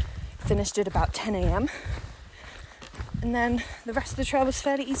finished it about 10 a.m. And then the rest of the trail was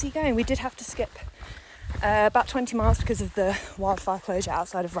fairly easy going. We did have to skip about 20 miles because of the wildfire closure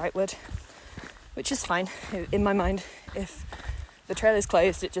outside of Wrightwood, which is fine. In my mind, if the trail is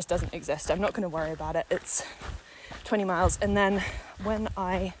closed, it just doesn't exist. I'm not going to worry about it. It's 20 miles. And then when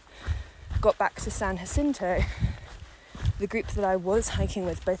I got back to San Jacinto, the group that I was hiking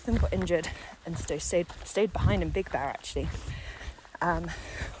with, both of them got injured and stayed behind in Big Bear, actually,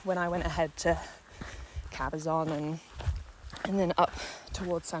 when I went ahead to Cabazon and then up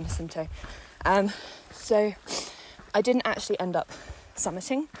towards San Jacinto. So I didn't actually end up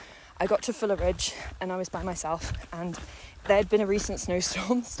summiting. I got to Fuller Ridge and I was by myself, and there had been a recent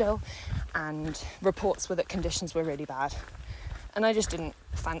snowstorm still, and reports were that conditions were really bad. And I just didn't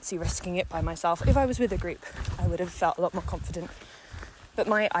fancy risking it by myself. If I was with a group, I would have felt a lot more confident. But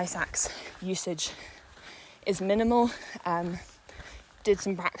my ice axe usage is minimal. Did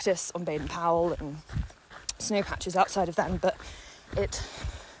some practice on Baden Powell and snow patches outside of them, but it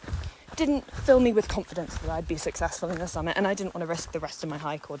didn't fill me with confidence that I'd be successful in the summit, and I didn't want to risk the rest of my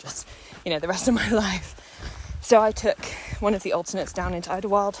hike or just, the rest of my life. So I took one of the alternates down into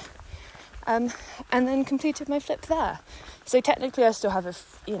Idlewild, and then completed my flip there. So technically I still have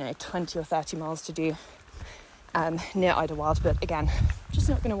 20 or 30 miles to do near Idlewild, but again, just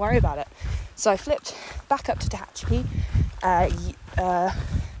not going to worry about it. So I flipped back up to Tehachapi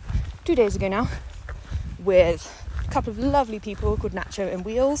 2 days ago now with a couple of lovely people called Nacho and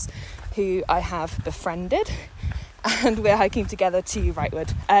Wheels, who I have befriended, and we're hiking together to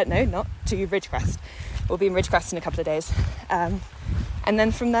Wrightwood. No, not to Ridgecrest. We'll be in Ridgecrest in a couple of days. And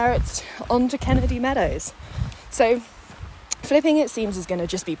then from there it's on to Kennedy Meadows. So flipping, it seems, is going to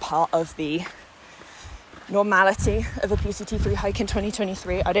just be part of the normality of a PCT through hike in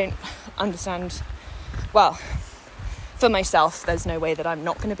 2023. I don't understand. Well, for myself, there's no way that I'm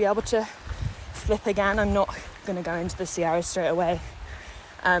not going to be able to flip again. I'm not going to go into the Sierras straight away.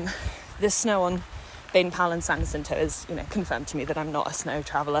 The snow on Baden Powell and San Jacinto is, confirmed to me that I'm not a snow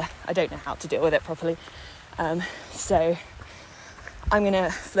traveller. I don't know how to deal with it properly. So I'm going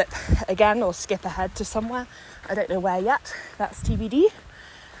to flip again or skip ahead to somewhere. I don't know where yet. That's TBD.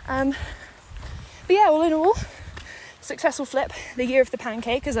 But yeah, all in all, successful flip. The year of the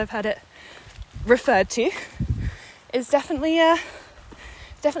pancake, as I've had it referred to, is definitely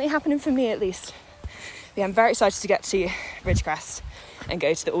happening for me, at least. yeah, I'm very excited to get to Ridgecrest and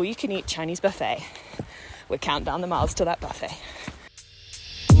go to the all-you-can-eat Chinese buffet. We'll count down the miles to that buffet.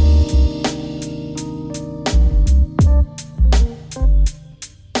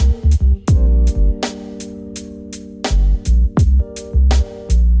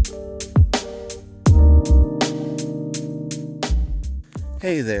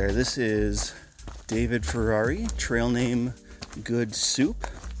 Hey there, this is David Ferrari, trail name Good Soup,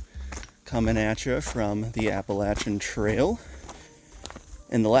 coming at you from the Appalachian Trail.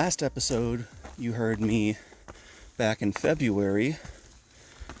 In the last episode, you heard me back in February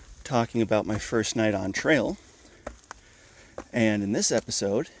talking about my first night on trail. And in this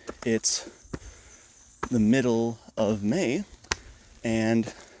episode, it's the middle of May,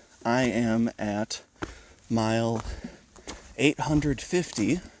 and I am at mile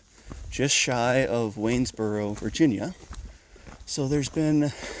 850, just shy of Waynesboro, Virginia. So there's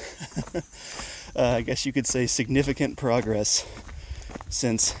been, I guess you could say, significant progress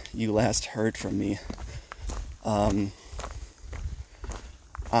since you last heard from me.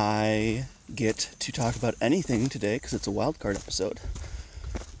 I get to talk about anything today because it's a Wildcard episode.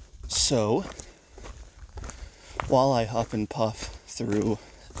 So, while I huff and puff through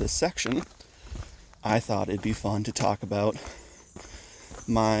this section, I thought it'd be fun to talk about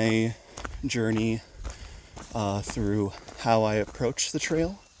my journey through how I approach the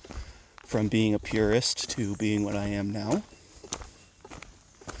trail, from being a purist to being what I am now.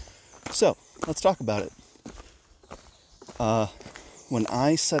 So, let's talk about it. When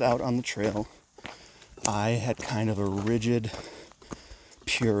I set out on the trail, I had kind of a rigid,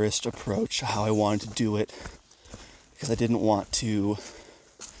 purist approach to how I wanted to do it, because I didn't want to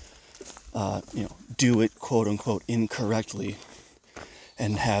do it quote unquote incorrectly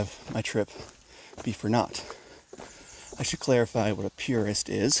and have my trip be for naught. I should clarify what a purist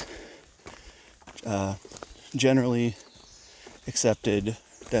is. Generally accepted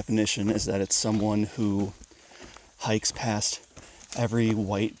definition is that it's someone who hikes past every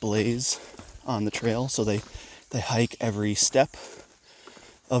white blaze on the trail. So they hike every step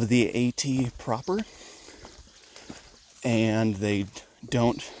of the AT proper, and they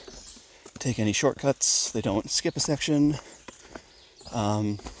don't take any shortcuts, they don't skip a section,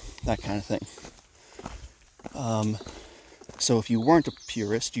 that kind of thing. So if you weren't a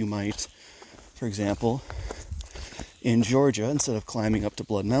purist, you might, for example, in Georgia, instead of climbing up to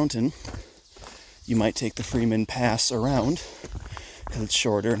Blood Mountain, you might take the Freeman Pass around because it's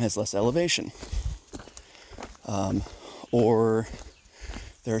shorter and has less elevation. Or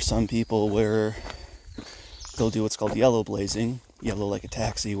there are some people where they'll do what's called yellow blazing, yellow like a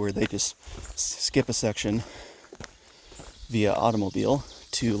taxi, where they just skip a section via automobile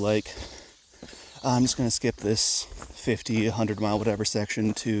to like, I'm just going to skip this 50, 100 mile, whatever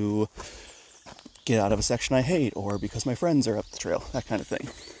section to get out of a section I hate, or because my friends are up the trail, that kind of thing.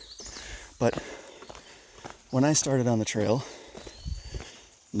 But when I started on the trail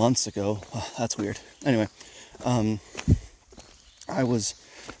months ago, that's weird. Anyway, I was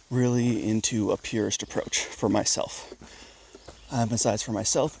really into a purist approach for myself. I emphasize for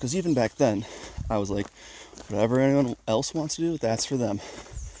myself because even back then, I was like, whatever anyone else wants to do, that's for them.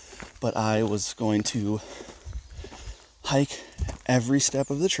 But I was going to hike every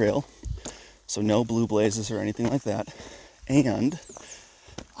step of the trail, so no blue blazes or anything like that. And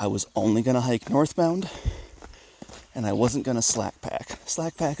I was only going to hike northbound, and I wasn't going to slack pack.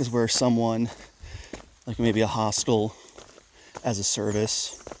 Slack pack is where someone, like maybe a hostel as a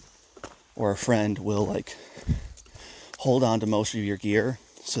service, or a friend will like hold on to most of your gear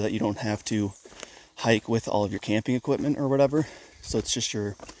so that you don't have to hike with all of your camping equipment or whatever. So it's just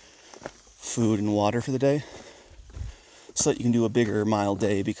your food and water for the day, so that you can do a bigger mile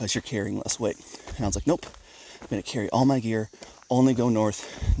day because you're carrying less weight. And I was like, nope, I'm going to carry all my gear, only go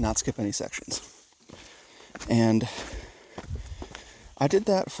north, not skip any sections. And I did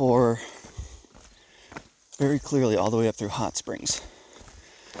that for very clearly all the way up through Hot Springs.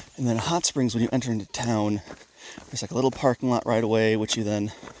 And then Hot Springs, when you enter into town, there's like a little parking lot right away, which you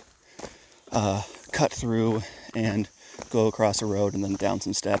then cut through and go across a road and then down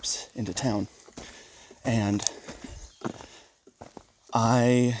some steps into town. And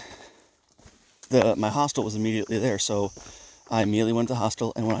my hostel was immediately there, so I immediately went to the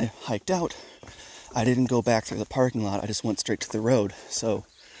hostel, and when I hiked out, I didn't go back through the parking lot, I just went straight to the road. So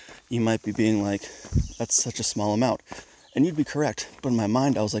you might be being like, that's such a small amount. And you'd be correct, but in my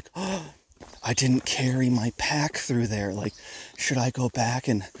mind I was like, oh, I didn't carry my pack through there. Like, should I go back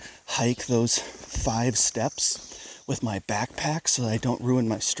and hike those 5 steps with my backpack so that I don't ruin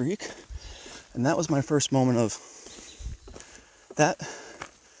my streak? And that was my first moment of, that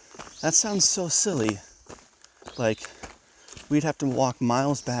sounds so silly, Like, we'd have to walk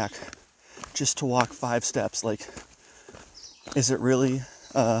miles back just to walk 5 steps. Like, is that really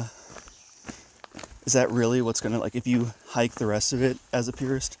what's gonna, like, if you hike the rest of it as a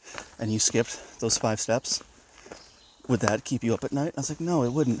purist and you skipped those 5 steps, would that keep you up at night? I was like, no,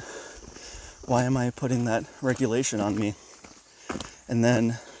 it wouldn't. Why am I putting that regulation on me? And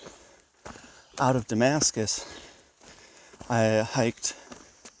then out of Damascus, I hiked,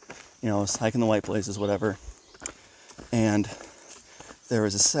 I was hiking the White Blazes, whatever, and there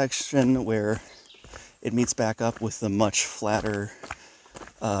was a section where it meets back up with the much flatter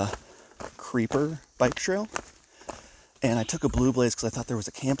Creeper bike trail, and I took a Blue Blaze because I thought there was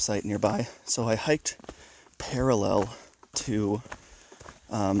a campsite nearby, so I hiked parallel to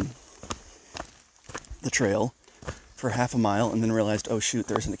the trail for half a mile, and then realized, oh shoot,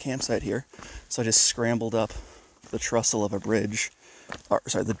 there isn't a campsite here. So I just scrambled up the trestle of a bridge,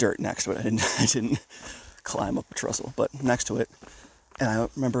 the dirt next to it. I didn't climb up a trestle, but next to it. And I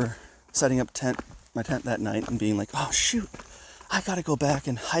remember setting up my tent that night and being like, oh shoot, I gotta go back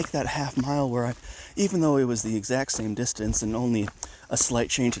and hike that half mile where even though it was the exact same distance and only a slight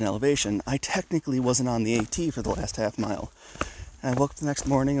change in elevation, I technically wasn't on the AT for the last half mile. And I woke up the next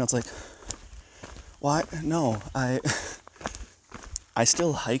morning and I was like, why? No, I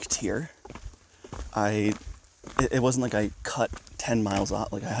still hiked here. It wasn't like I cut 10 miles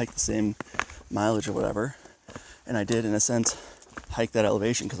off, like I hiked the same mileage or whatever. And I did, in a sense, hike that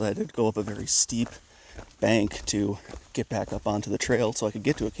elevation because I had to go up a very steep bank to get back up onto the trail so I could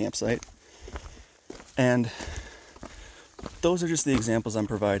get to a campsite. And those are just the examples I'm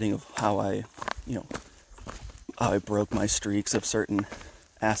providing of how I broke my streaks of certain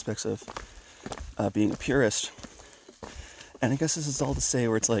aspects of being a purist. And I guess this is all to say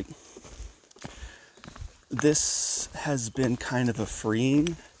where it's like, this has been kind of a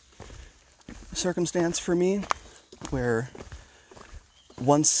freeing circumstance for me, where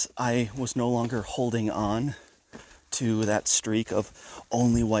once I was no longer holding on to that streak of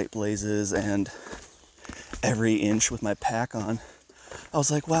only White Blazes and every inch with my pack on, I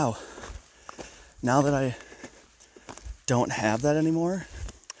was like, wow, now that I don't have that anymore,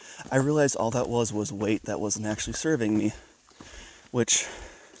 I realized all that was weight that wasn't actually serving me, which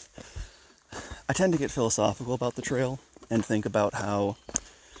I tend to get philosophical about the trail and think about how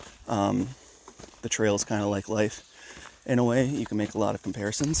the trail is kind of like life. In a way, you can make a lot of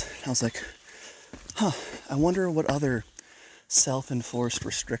comparisons. I was like, I wonder what other self-enforced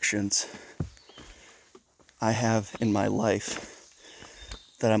restrictions I have in my life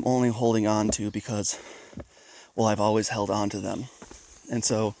that I'm only holding on to because, well, I've always held on to them. And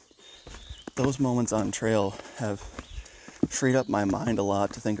so those moments on trail have freed up my mind a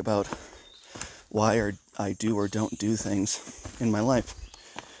lot to think about why I do or don't do things in my life.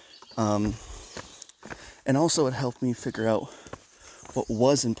 And also it helped me figure out what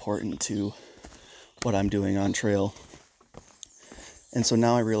was important to what I'm doing on trail. And so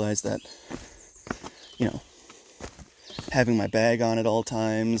now I realize that, having my bag on at all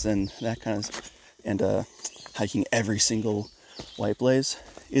times and that kind of, and hiking every single White Blaze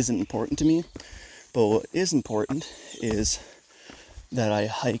isn't important to me. But what is important is that I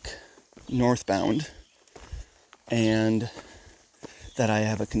hike northbound and that I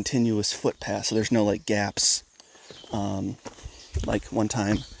have a continuous footpath, so there's no like gaps. Like one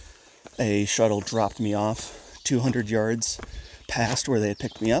time a shuttle dropped me off 200 yards past where they had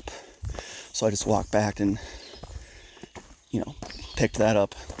picked me up, so I just walked back and picked that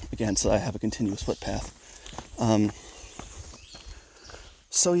up again, so I have a continuous footpath.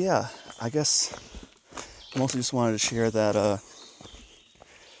 So yeah, I guess I mostly just wanted to share that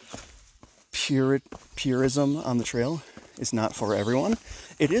purism on the trail is not for everyone.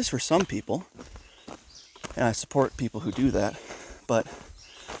 It is for some people, and I support people who do that, but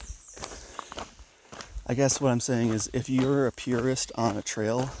I guess what I'm saying is if you're a purist on a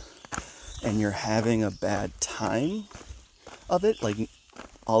trail and you're having a bad time of it, like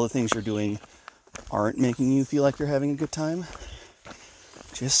all the things you're doing aren't making you feel like you're having a good time,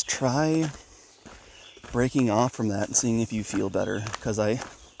 just try breaking off from that and seeing if you feel better, because I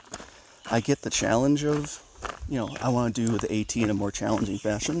get the challenge of, I want to do the AT in a more challenging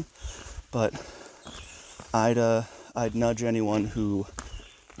fashion, but I'd nudge anyone who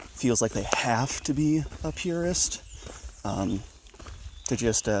feels like they have to be a purist to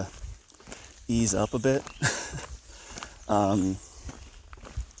just ease up a bit,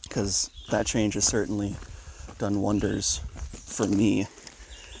 because that change has certainly done wonders for me.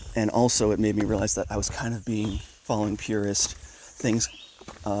 And also it made me realize that I was kind of following purist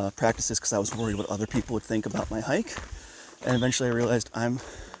practices because I was worried what other people would think about my hike. And eventually I realized I'm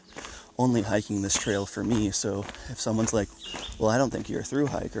only hiking this trail for me. So if someone's like, well, I don't think you're a through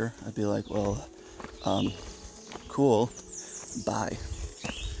hiker, I'd be like, well, cool, bye.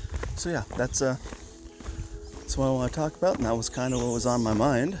 So yeah, that's what I want to talk about, and that was kind of what was on my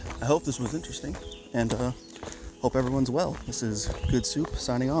mind. I hope this was interesting, and hope everyone's well. This is Good Soup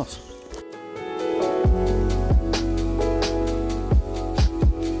signing off.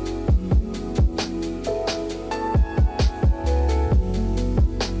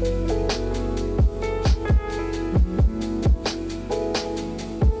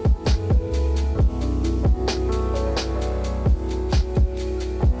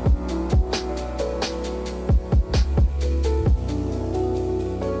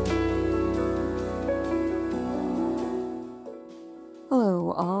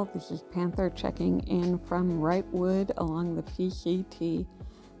 Hello all, this is Panther checking in from Wrightwood along the PCT.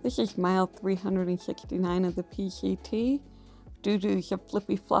 This is mile 369 of the PCT. Due to the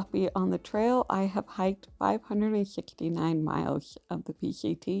flippy floppy on the trail, I have hiked 569 miles of the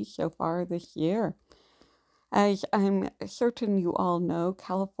PCT so far this year. As I'm certain you all know,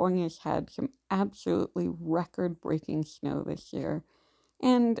 California's had some absolutely record-breaking snow this year.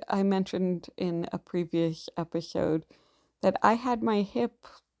 And I mentioned in a previous episode that I had my hip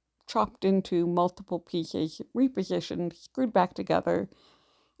chopped into multiple pieces, repositioned, screwed back together,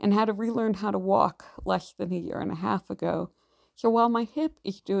 and had to relearn how to walk less than a year and a half ago. So while my hip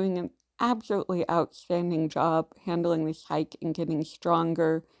is doing an absolutely outstanding job handling this hike and getting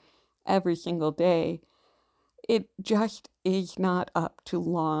stronger every single day, it just is not up to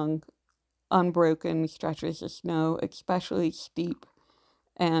long, unbroken stretches of snow, especially steep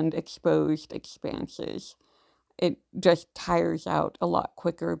and exposed expanses. It just tires out a lot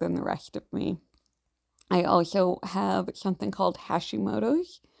quicker than the rest of me. I also have something called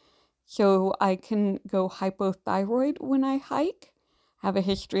Hashimoto's, so I can go hypothyroid when I hike, have a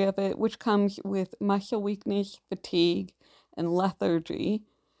history of it, which comes with muscle weakness, fatigue, and lethargy.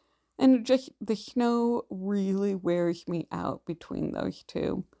 And just the snow really wears me out between those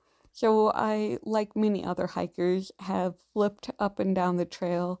two. So I, like many other hikers, have flipped up and down the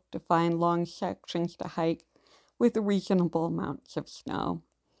trail to find long sections to hike with reasonable amounts of snow.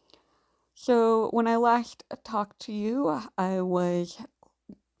 So when I last talked to you, I was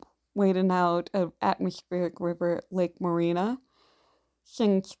wading out an atmospheric river at Lake Marina.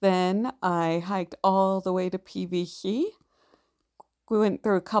 Since then, I hiked all the way to PVC. We went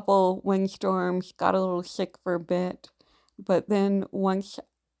through a couple windstorms, got a little sick for a bit, but then once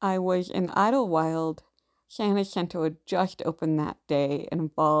I was in Idlewild, San Jacinto had just opened that day and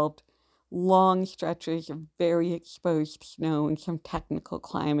involved long stretches of very exposed snow and some technical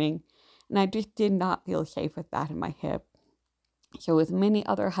climbing, and I just did not feel safe with that in my hip. So with many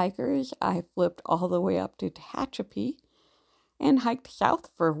other hikers, I flipped all the way up to Tehachapi and hiked south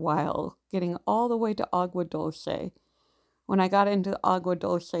for a while, getting all the way to Agua Dulce. When I got into the Agua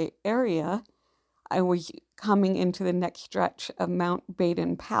Dulce area, I was coming into the next stretch of Mount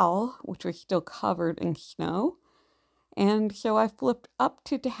Baden-Powell, which was still covered in snow. And so I flipped up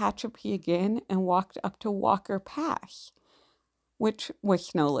to Tehachapi again and walked up to Walker Pass, which was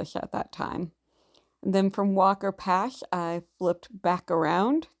snowless at that time. And then from Walker Pass, I flipped back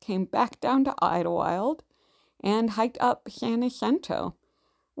around, came back down to Idlewild, and hiked up San Jacinto,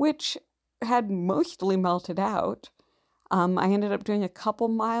 which had mostly melted out. I ended up doing a couple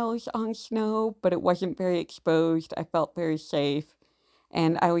miles on snow, but it wasn't very exposed. I felt very safe.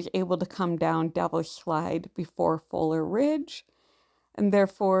 And I was able to come down Devil's Slide before Fuller Ridge, and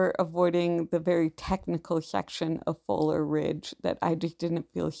therefore avoiding the very technical section of Fuller Ridge that I just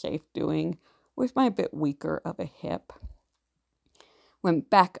didn't feel safe doing with my bit weaker of a hip. Went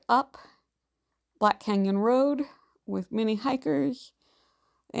back up Black Canyon Road with many hikers,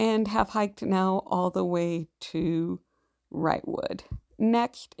 and have hiked now all the way to Wrightwood.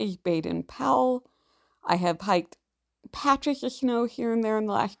 Next is Baden-Powell. I have hiked patches of snow here and there in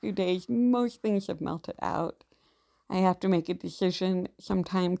the last few days. Most things have melted out. I have to make a decision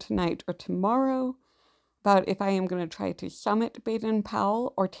sometime tonight or tomorrow about if I am going to try to summit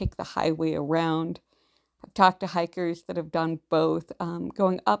Baden-Powell or take the highway around. I've talked to hikers that have done both.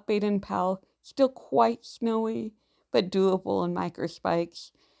 Going up Baden-Powell, still quite snowy, but doable in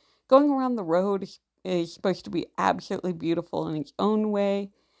microspikes. Going around the road is supposed to be absolutely beautiful in its own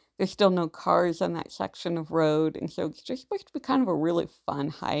way. There's still no cars on that section of road, and so it's just supposed to be kind of a really fun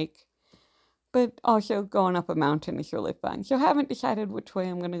hike. But also going up a mountain is really fun. So I haven't decided which way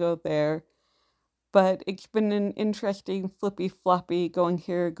I'm going to go there. But it's been an interesting flippy-floppy going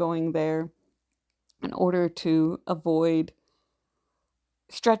here, going there, in order to avoid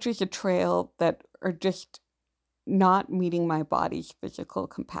stretches of trail that are just not meeting my body's physical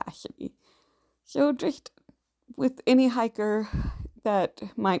capacity. So just with any hiker that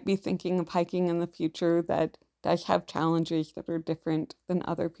might be thinking of hiking in the future that does have challenges that are different than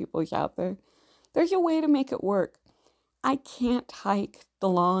other people's out there, there's a way to make it work. I can't hike the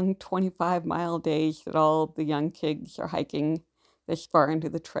long 25-mile days that all the young kids are hiking this far into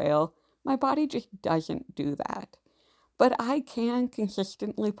the trail. My body just doesn't do that. But I can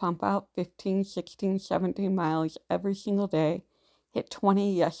consistently pump out 15, 16, 17 miles every single day, hit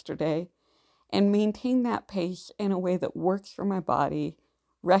 20 yesterday, and maintain that pace in a way that works for my body,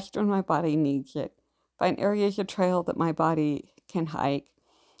 rest when my body needs it, find areas of trail that my body can hike,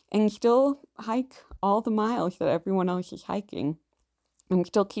 and still hike all the miles that everyone else is hiking. I'm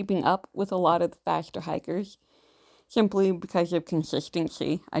still keeping up with a lot of the faster hikers, simply because of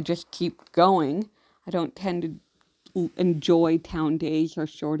consistency. I just keep going. I don't tend to enjoy town days or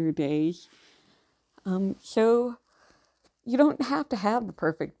shorter days. So you don't have to have the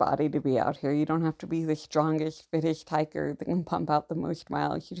perfect body to be out here. You don't have to be the strongest, fittest hiker that can pump out the most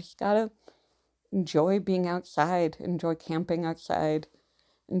miles. You just gotta enjoy being outside, enjoy camping outside,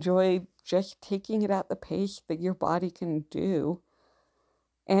 enjoy just taking it at the pace that your body can do,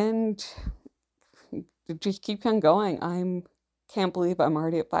 and just keep on going. I can't believe I'm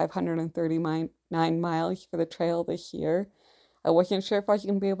already at 539 miles for the trail this year. I wasn't sure if I was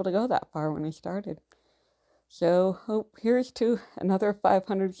going to be able to go that far when I started. So here's to another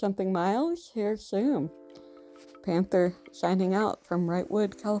 500-something miles here soon. Panther signing out from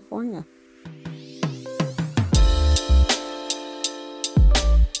Wrightwood, California.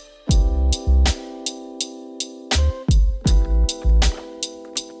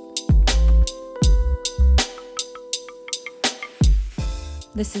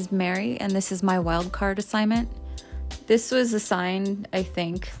 This is Mary, and this is my Wildcard assignment. This was assigned, I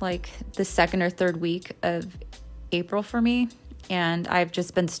think, like the second or third week of April for me, and I've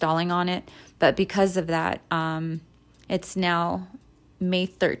just been stalling on it. But because of that, it's now May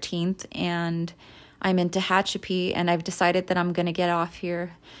 13th, and I'm in Tehachapi, and I've decided that I'm going to get off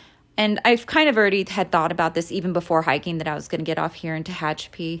here. And I've kind of already had thought about this even before hiking, that I was going to get off here in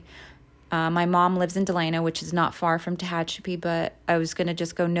Tehachapi. My mom lives in Delano, which is not far from Tehachapi, but I was going to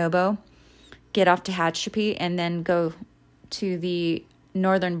just go Nobo, get off Tehachapi, and then go to the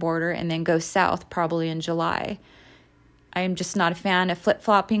northern border and then go south probably in July. I'm just not a fan of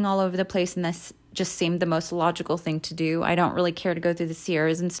flip-flopping all over the place, and this just seemed the most logical thing to do. I don't really care to go through the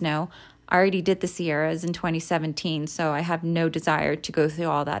Sierras in snow. I already did the Sierras in 2017, so I have no desire to go through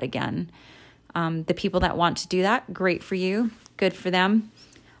all that again. The people that want to do that, great for you, good for them.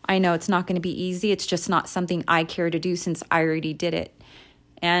 I know it's not going to be easy. It's just not something I care to do since I already did it.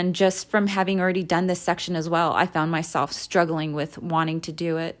 And just from having already done this section as well, I found myself struggling with wanting to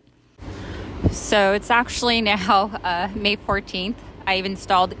do it. So it's actually now May 14th. I've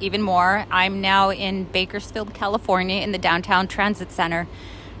installed even more. I'm now in Bakersfield, California in the downtown transit center,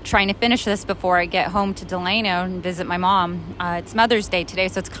 trying to finish this before I get home to Delano and visit my mom. It's Mother's Day today,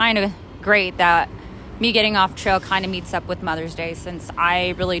 so it's kind of great that me getting off trail kind of meets up with Mother's Day. Since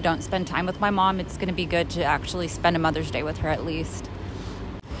I really don't spend time with my mom, it's going to be good to actually spend a Mother's Day with her at least.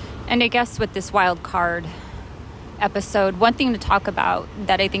 And I guess with this Wildcard episode, one thing to talk about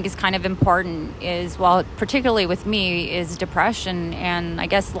that I think is kind of important is, well, particularly with me, is depression and I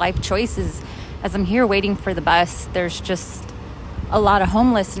guess life choices. As I'm here waiting for the bus, there's just a lot of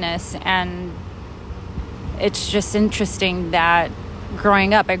homelessness, and it's just interesting that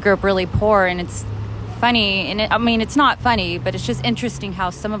growing up, I grew up really poor, and it's funny, and it's not funny, but it's just interesting how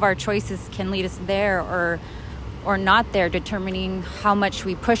some of our choices can lead us there or not there, determining how much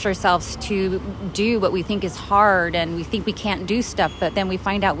we push ourselves to do what we think is hard, and we think we can't do stuff, but then we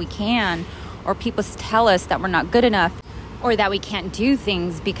find out we can, or people tell us that we're not good enough, or that we can't do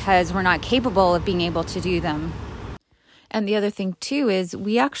things because we're not capable of being able to do them. And the other thing too is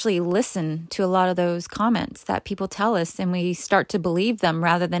we actually listen to a lot of those comments that people tell us, and we start to believe them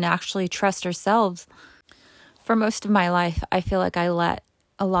rather than actually trust ourselves. For most of my life, I feel like I let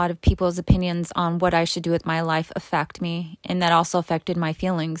a lot of people's opinions on what I should do with my life affect me, and that also affected my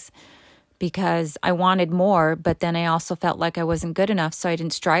feelings because I wanted more, but then I also felt like I wasn't good enough, so I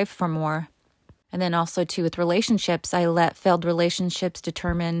didn't strive for more. And then also too with relationships, I let failed relationships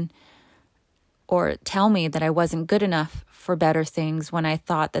determine or tell me that I wasn't good enough for better things when I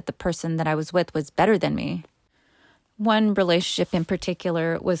thought that the person that I was with was better than me. One relationship in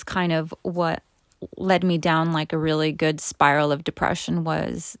particular was kind of what led me down like a really good spiral of depression.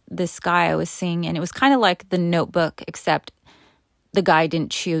 Was this guy I was seeing, and it was kind of like The Notebook, except the guy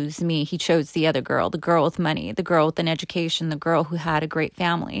didn't choose me. He chose the other girl, the girl with money, the girl with an education, the girl who had a great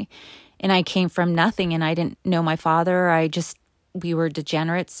family. And I came from nothing, and I didn't know my father. We were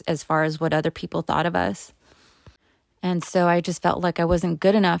degenerates as far as what other people thought of us. And so I just felt like I wasn't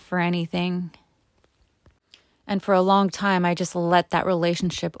good enough for anything. And for a long time, I just let that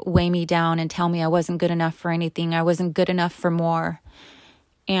relationship weigh me down and tell me I wasn't good enough for anything. I wasn't good enough for more.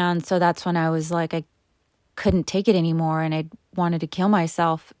 And so that's when I was like, I couldn't take it anymore, and I wanted to kill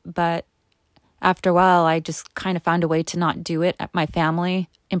myself. But after a while, I just kind of found a way to not do it. My family,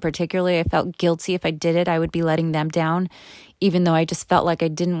 in particular, I felt guilty. If I did it, I would be letting them down, even though I just felt like I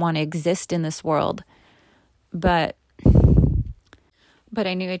didn't want to exist in this world. But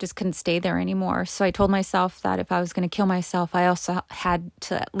I knew I just couldn't stay there anymore. So I told myself that if I was going to kill myself, I also had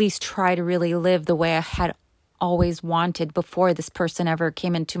to at least try to really live the way I had always wanted before this person ever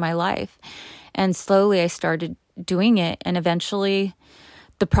came into my life. And slowly I started doing it. And eventually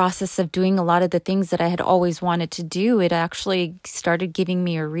the process of doing a lot of the things that I had always wanted to do, it actually started giving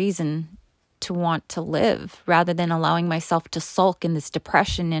me a reason to want to live rather than allowing myself to sulk in this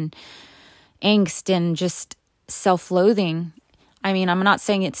depression and angst and just self-loathing. I mean, I'm not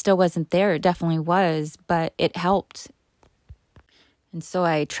saying it still wasn't there. It definitely was, but it helped. And so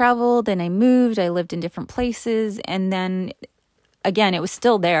I traveled and I moved. I lived in different places. And then again, it was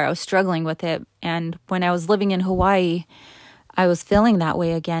still there. I was struggling with it. And when I was living in Hawaii, I was feeling that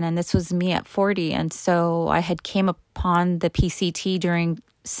way again. And this was me at 40. And so I had came upon the PCT during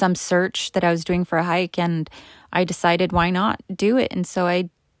some search that I was doing for a hike. And I decided, why not do it? And so I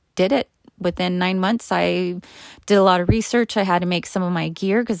did it. Within 9 months, I did a lot of research. I had to make some of my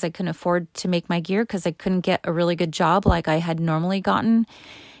gear because I couldn't afford to make my gear because I couldn't get a really good job like I had normally gotten.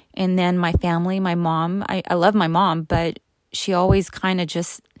 And then my family, my mom, I love my mom, but she always kind of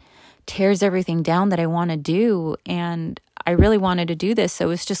just tears everything down that I want to do. And I really wanted to do this. So it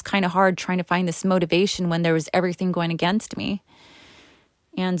was just kind of hard trying to find this motivation when there was everything going against me.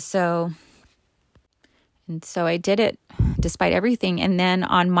 And so I did it despite everything. And then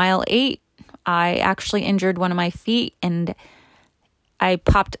on mile 8, I actually injured one of my feet, and I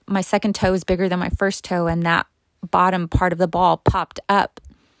popped, my second toe is bigger than my first toe, and that bottom part of the ball popped up.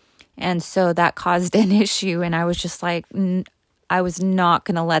 And so that caused an issue. And I was just like, I was not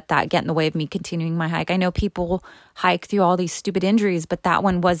going to let that get in the way of me continuing my hike. I know people hike through all these stupid injuries, but that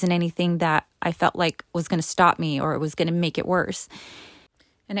one wasn't anything that I felt like was going to stop me or it was going to make it worse.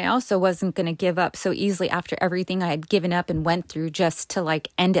 And I also wasn't going to give up so easily after everything I had given up and went through just to like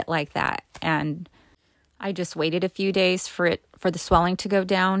end it like that. And I just waited a few days for the swelling to go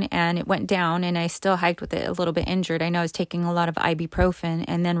down, and it went down, and I still hiked with it a little bit injured. I know I was taking a lot of ibuprofen,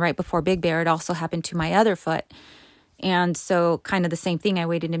 and then right before Big Bear, it also happened to my other foot. And so kind of the same thing, I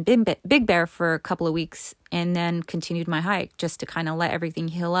waited in Big Bear for a couple of weeks and then continued my hike just to kind of let everything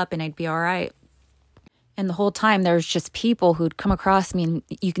heal up and I'd be all right. And the whole time there's just people who'd come across me, and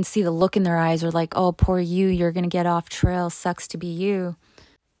you can see the look in their eyes are like, oh, poor you, you're going to get off trail. Sucks to be you.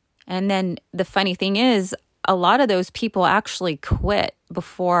 And then the funny thing is, a lot of those people actually quit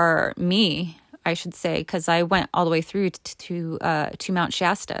before me, I should say, because I went all the way through to Mount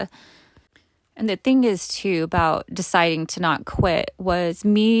Shasta. And the thing is, too, about deciding to not quit was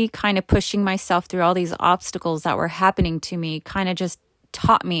me kind of pushing myself through all these obstacles that were happening to me, kind of just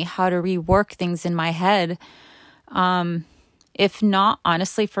taught me how to rework things in my head. If not,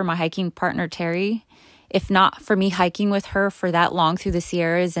 honestly, for my hiking partner, Terry, if not for me hiking with her for that long through the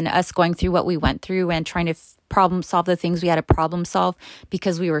Sierras and us going through what we went through and trying to problem solve the things we had to problem solve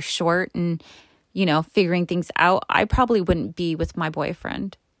because we were short and, figuring things out, I probably wouldn't be with my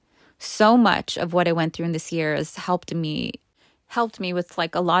boyfriend. So much of what I went through in the Sierras helped me with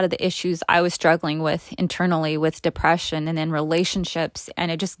like a lot of the issues I was struggling with internally with depression and then relationships. And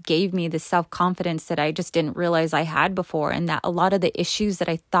it just gave me the self-confidence that I just didn't realize I had before. And that a lot of the issues that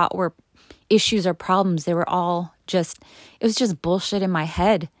I thought were issues or problems, they were all it was just bullshit in my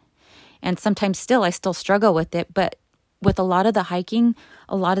head. And sometimes I still struggle with it. But with a lot of the hiking,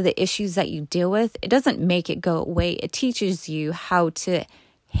 a lot of the issues that you deal with, it doesn't make it go away. It teaches you how to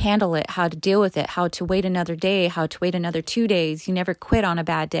handle it, how to deal with it, how to wait another day, how to wait another 2 days. You never quit on a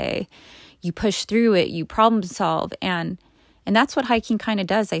bad day. You push through it, you problem solve. And that's what hiking kind of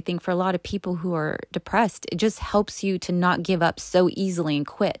does, I think, for a lot of people who are depressed. It just helps you to not give up so easily and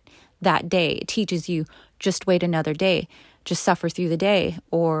quit that day. It teaches you just wait another day, just suffer through the day,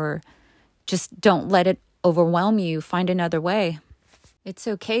 or just don't let it overwhelm you. Find another way. It's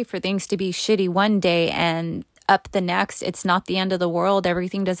okay for things to be shitty one day and up the next. It's not the end of the world.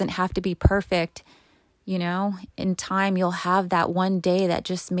 Everything doesn't have to be perfect. In time, you'll have that one day that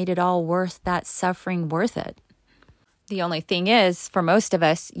just made it all worth that suffering worth it. The only thing is, for most of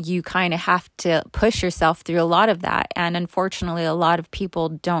us, you kind of have to push yourself through a lot of that. And unfortunately, a lot of people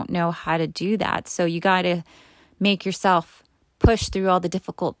don't know how to do that. So you got to make yourself push through all the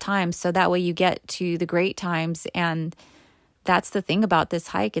difficult times so that way you get to the great times. And that's the thing about this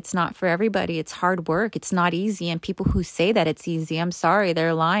hike. It's not for everybody. It's hard work. It's not easy. And people who say that it's easy, I'm sorry,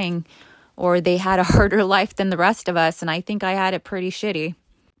 they're lying, or they had a harder life than the rest of us. And I think I had it pretty shitty.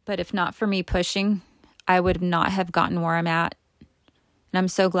 But if not for me pushing, I would not have gotten where I'm at. And I'm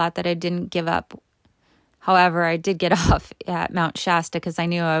so glad that I didn't give up. However, I did get off at Mount Shasta because I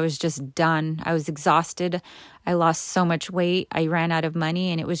knew I was just done. I was exhausted. I lost so much weight. I ran out of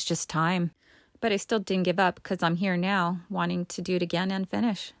money, and it was just time. But I still didn't give up because I'm here now wanting to do it again and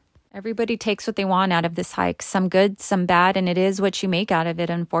finish. Everybody takes what they want out of this hike. Some good, some bad, and it is what you make out of it,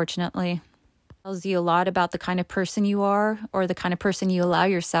 unfortunately. It tells you a lot about the kind of person you are or the kind of person you allow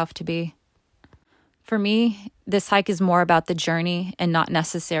yourself to be. For me, this hike is more about the journey and not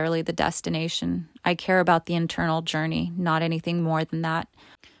necessarily the destination. I care about the internal journey, not anything more than that.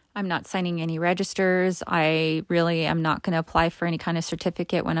 I'm not signing any registers. I really am not going to apply for any kind of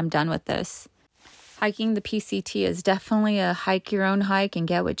certificate when I'm done with this. Hiking the PCT is definitely a hike your own hike and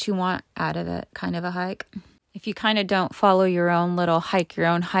get what you want out of it kind of a hike. If you kind of don't follow your own little hike your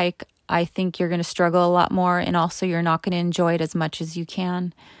own hike, I think you're going to struggle a lot more, and also you're not going to enjoy it as much as you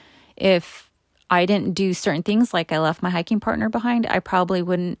can. If I didn't do certain things, like I left my hiking partner behind, I probably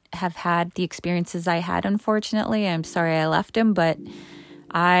wouldn't have had the experiences I had, unfortunately. I'm sorry I left him, but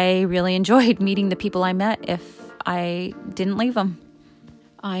I really enjoyed meeting the people I met if I didn't leave them.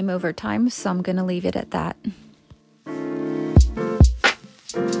 I'm over time, so I'm going to leave it at that.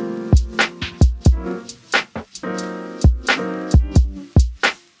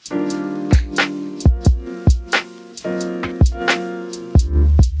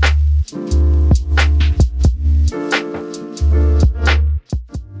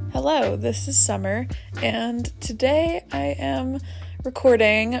 Hello, this is Summer, and today I am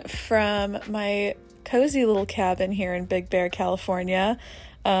recording from my cozy little cabin here in Big Bear, California.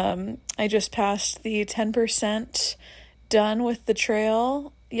 I just passed the 10% done with the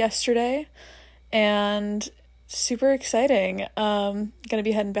trail yesterday, and super exciting. Gonna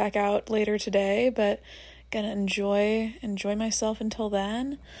be heading back out later today, but gonna enjoy myself until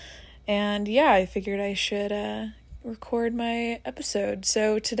then. And yeah, I figured I should record my episode.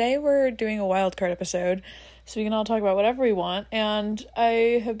 So today we're doing a wildcard episode, so we can all talk about whatever we want. And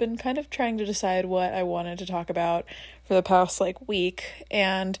I have been kind of trying to decide what I wanted to talk about for the past week,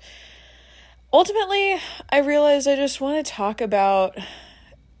 and ultimately I realized I just want to talk about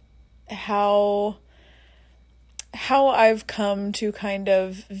how I've come to kind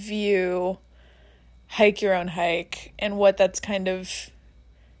of view hike your own hike and what that's kind of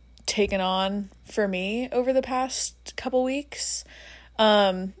taken on for me over the past couple weeks.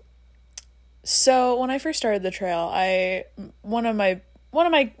 So when I first started the trail, one of my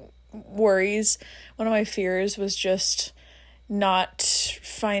worries, one of my fears was just not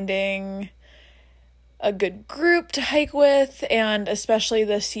finding a good group to hike with, and especially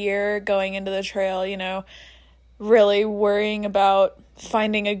this year going into the trail, really worrying about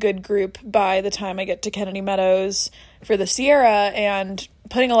finding a good group by the time I get to Kennedy Meadows for the Sierra, and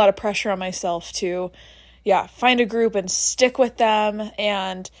putting a lot of pressure on myself to, find a group and stick with them.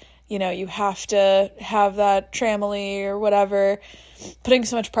 And, you have to have that tramily or whatever, putting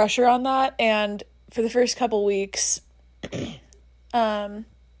so much pressure on that. And for the first couple weeks, it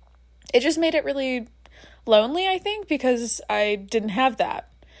just made it really lonely, I think, because I didn't have that.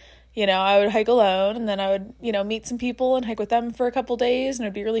 I would hike alone, and then I would, meet some people and hike with them for a couple days, and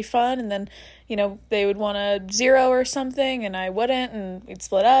it'd be really fun. And then, they would want a 0 or something, and I wouldn't, and we'd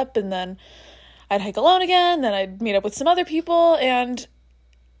split up, and then I'd hike alone again, then I'd meet up with some other people. And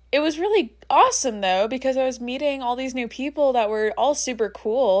it was really awesome, though, because I was meeting all these new people that were all super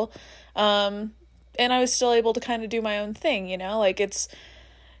cool. And I was still able to kind of do my own thing, it's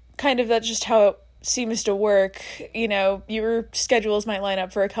kind of that's just how it seems to work. Your schedules might line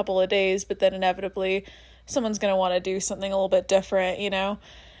up for a couple of days, but then inevitably someone's going to want to do something a little bit different,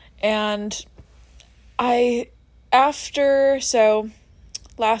 And so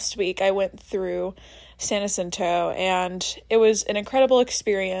last week I went through San Jacinto, and it was an incredible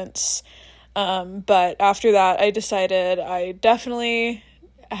experience. But after that, I decided I definitely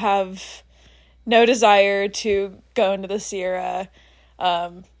have no desire to go into the Sierra,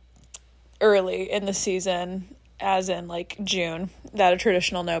 early in the season, as in June, that a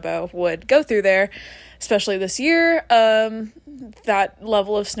traditional Nobo would go through there, especially this year. That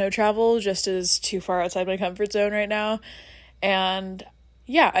level of snow travel just is too far outside my comfort zone right now. And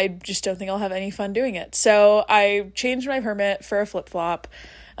yeah, I just don't think I'll have any fun doing it. So I changed my permit for a flip-flop.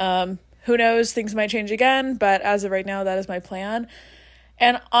 Who knows, things might change again, but as of right now, that is my plan.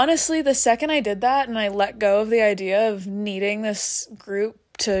 And honestly, the second I did that and I let go of the idea of needing this group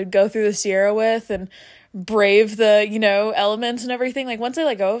to go through the Sierra with and brave the, elements and everything, like once I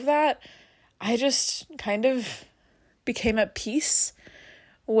let go of that, I just kind of became at peace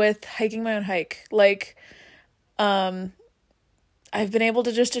with hiking my own hike. Like, I've been able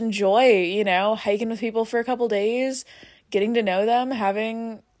to just enjoy, hiking with people for a couple days, getting to know them,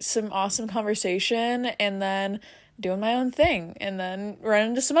 having some awesome conversation, and then doing my own thing, and then run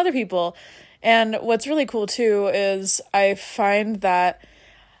into some other people. And what's really cool too is I find that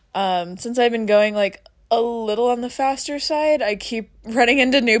since I've been going like a little on the faster side, I keep running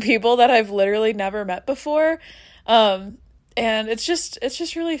into new people that I've literally never met before. And it's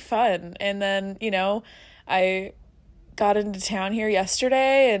just really fun. And then, I got into town here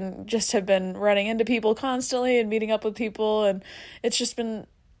yesterday and just have been running into people constantly and meeting up with people, and it's just been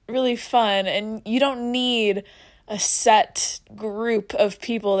really fun. And you don't need a set group of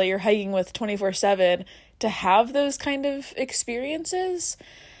people that you're hiking with 24/7 to have those kind of experiences.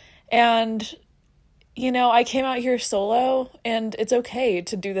 And I came out here solo, and it's okay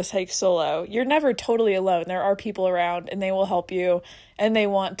to do this hike solo. You're never totally alone. There are people around, and they will help you, and they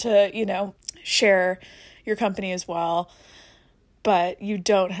want to, share your company as well. But you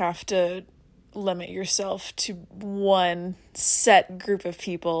don't have to limit yourself to one set group of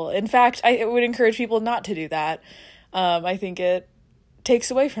people. In fact, I would encourage people not to do that. I think it takes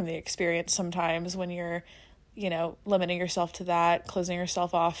away from the experience sometimes when you're, limiting yourself to that, closing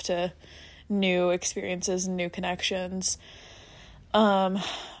yourself off to new experiences and new connections.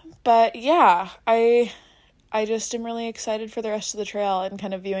 But yeah, I just am really excited for the rest of the trail and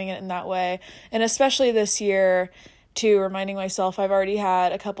kind of viewing it in that way. And especially this year, too, reminding myself I've already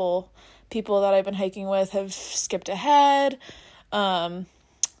had a couple people that I've been hiking with have skipped ahead. And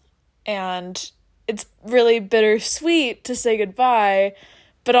it's really bittersweet to say goodbye,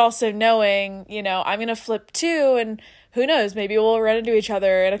 but also knowing, I'm going to flip too, and who knows, maybe we'll run into each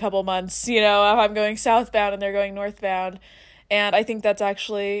other in a couple months, if I'm going southbound and they're going northbound. And I think that's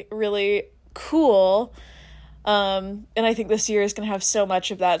actually really cool. And I think this year is going to have so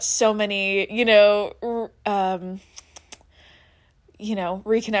much of that, so many,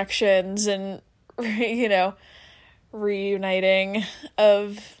 reconnections and, reuniting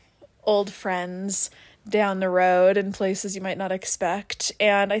of old friends down the road in places you might not expect.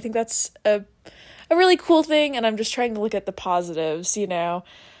 And I think that's a really cool thing, and I'm just trying to look at the positives,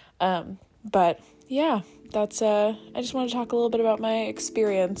 but yeah, that's I just want to talk a little bit about my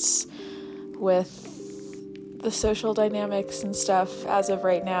experience with the social dynamics and stuff as of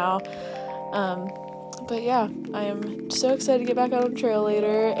right now. But yeah, I am so excited to get back out on trail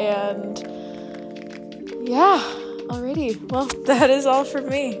later, and yeah, alrighty. Well, that is all from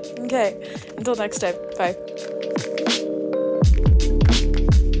me. Okay, until next time, bye.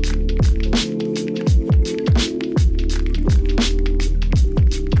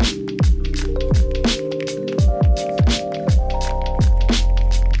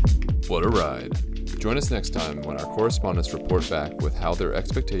 What a ride. Join us next time when our correspondents report back with how their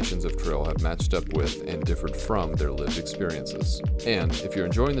expectations of trail have matched up with and differed from their lived experiences. And if you're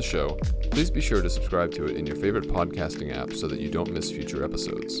enjoying the show, please be sure to subscribe to it in your favorite podcasting app so that you don't miss future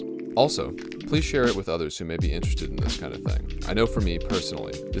episodes. Also, please share it with others who may be interested in this kind of thing. I know for me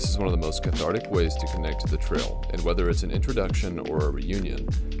personally, this is one of the most cathartic ways to connect to the trail, and whether it's an introduction or a reunion,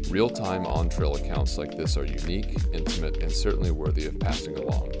 real-time on-trail accounts like this are unique, intimate, and certainly worthy of passing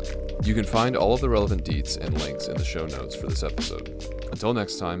along. You can find all of the relevant deets and links in the show notes for this episode. Until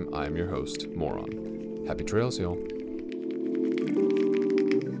next time, I am your host, Moron. Happy trails, y'all.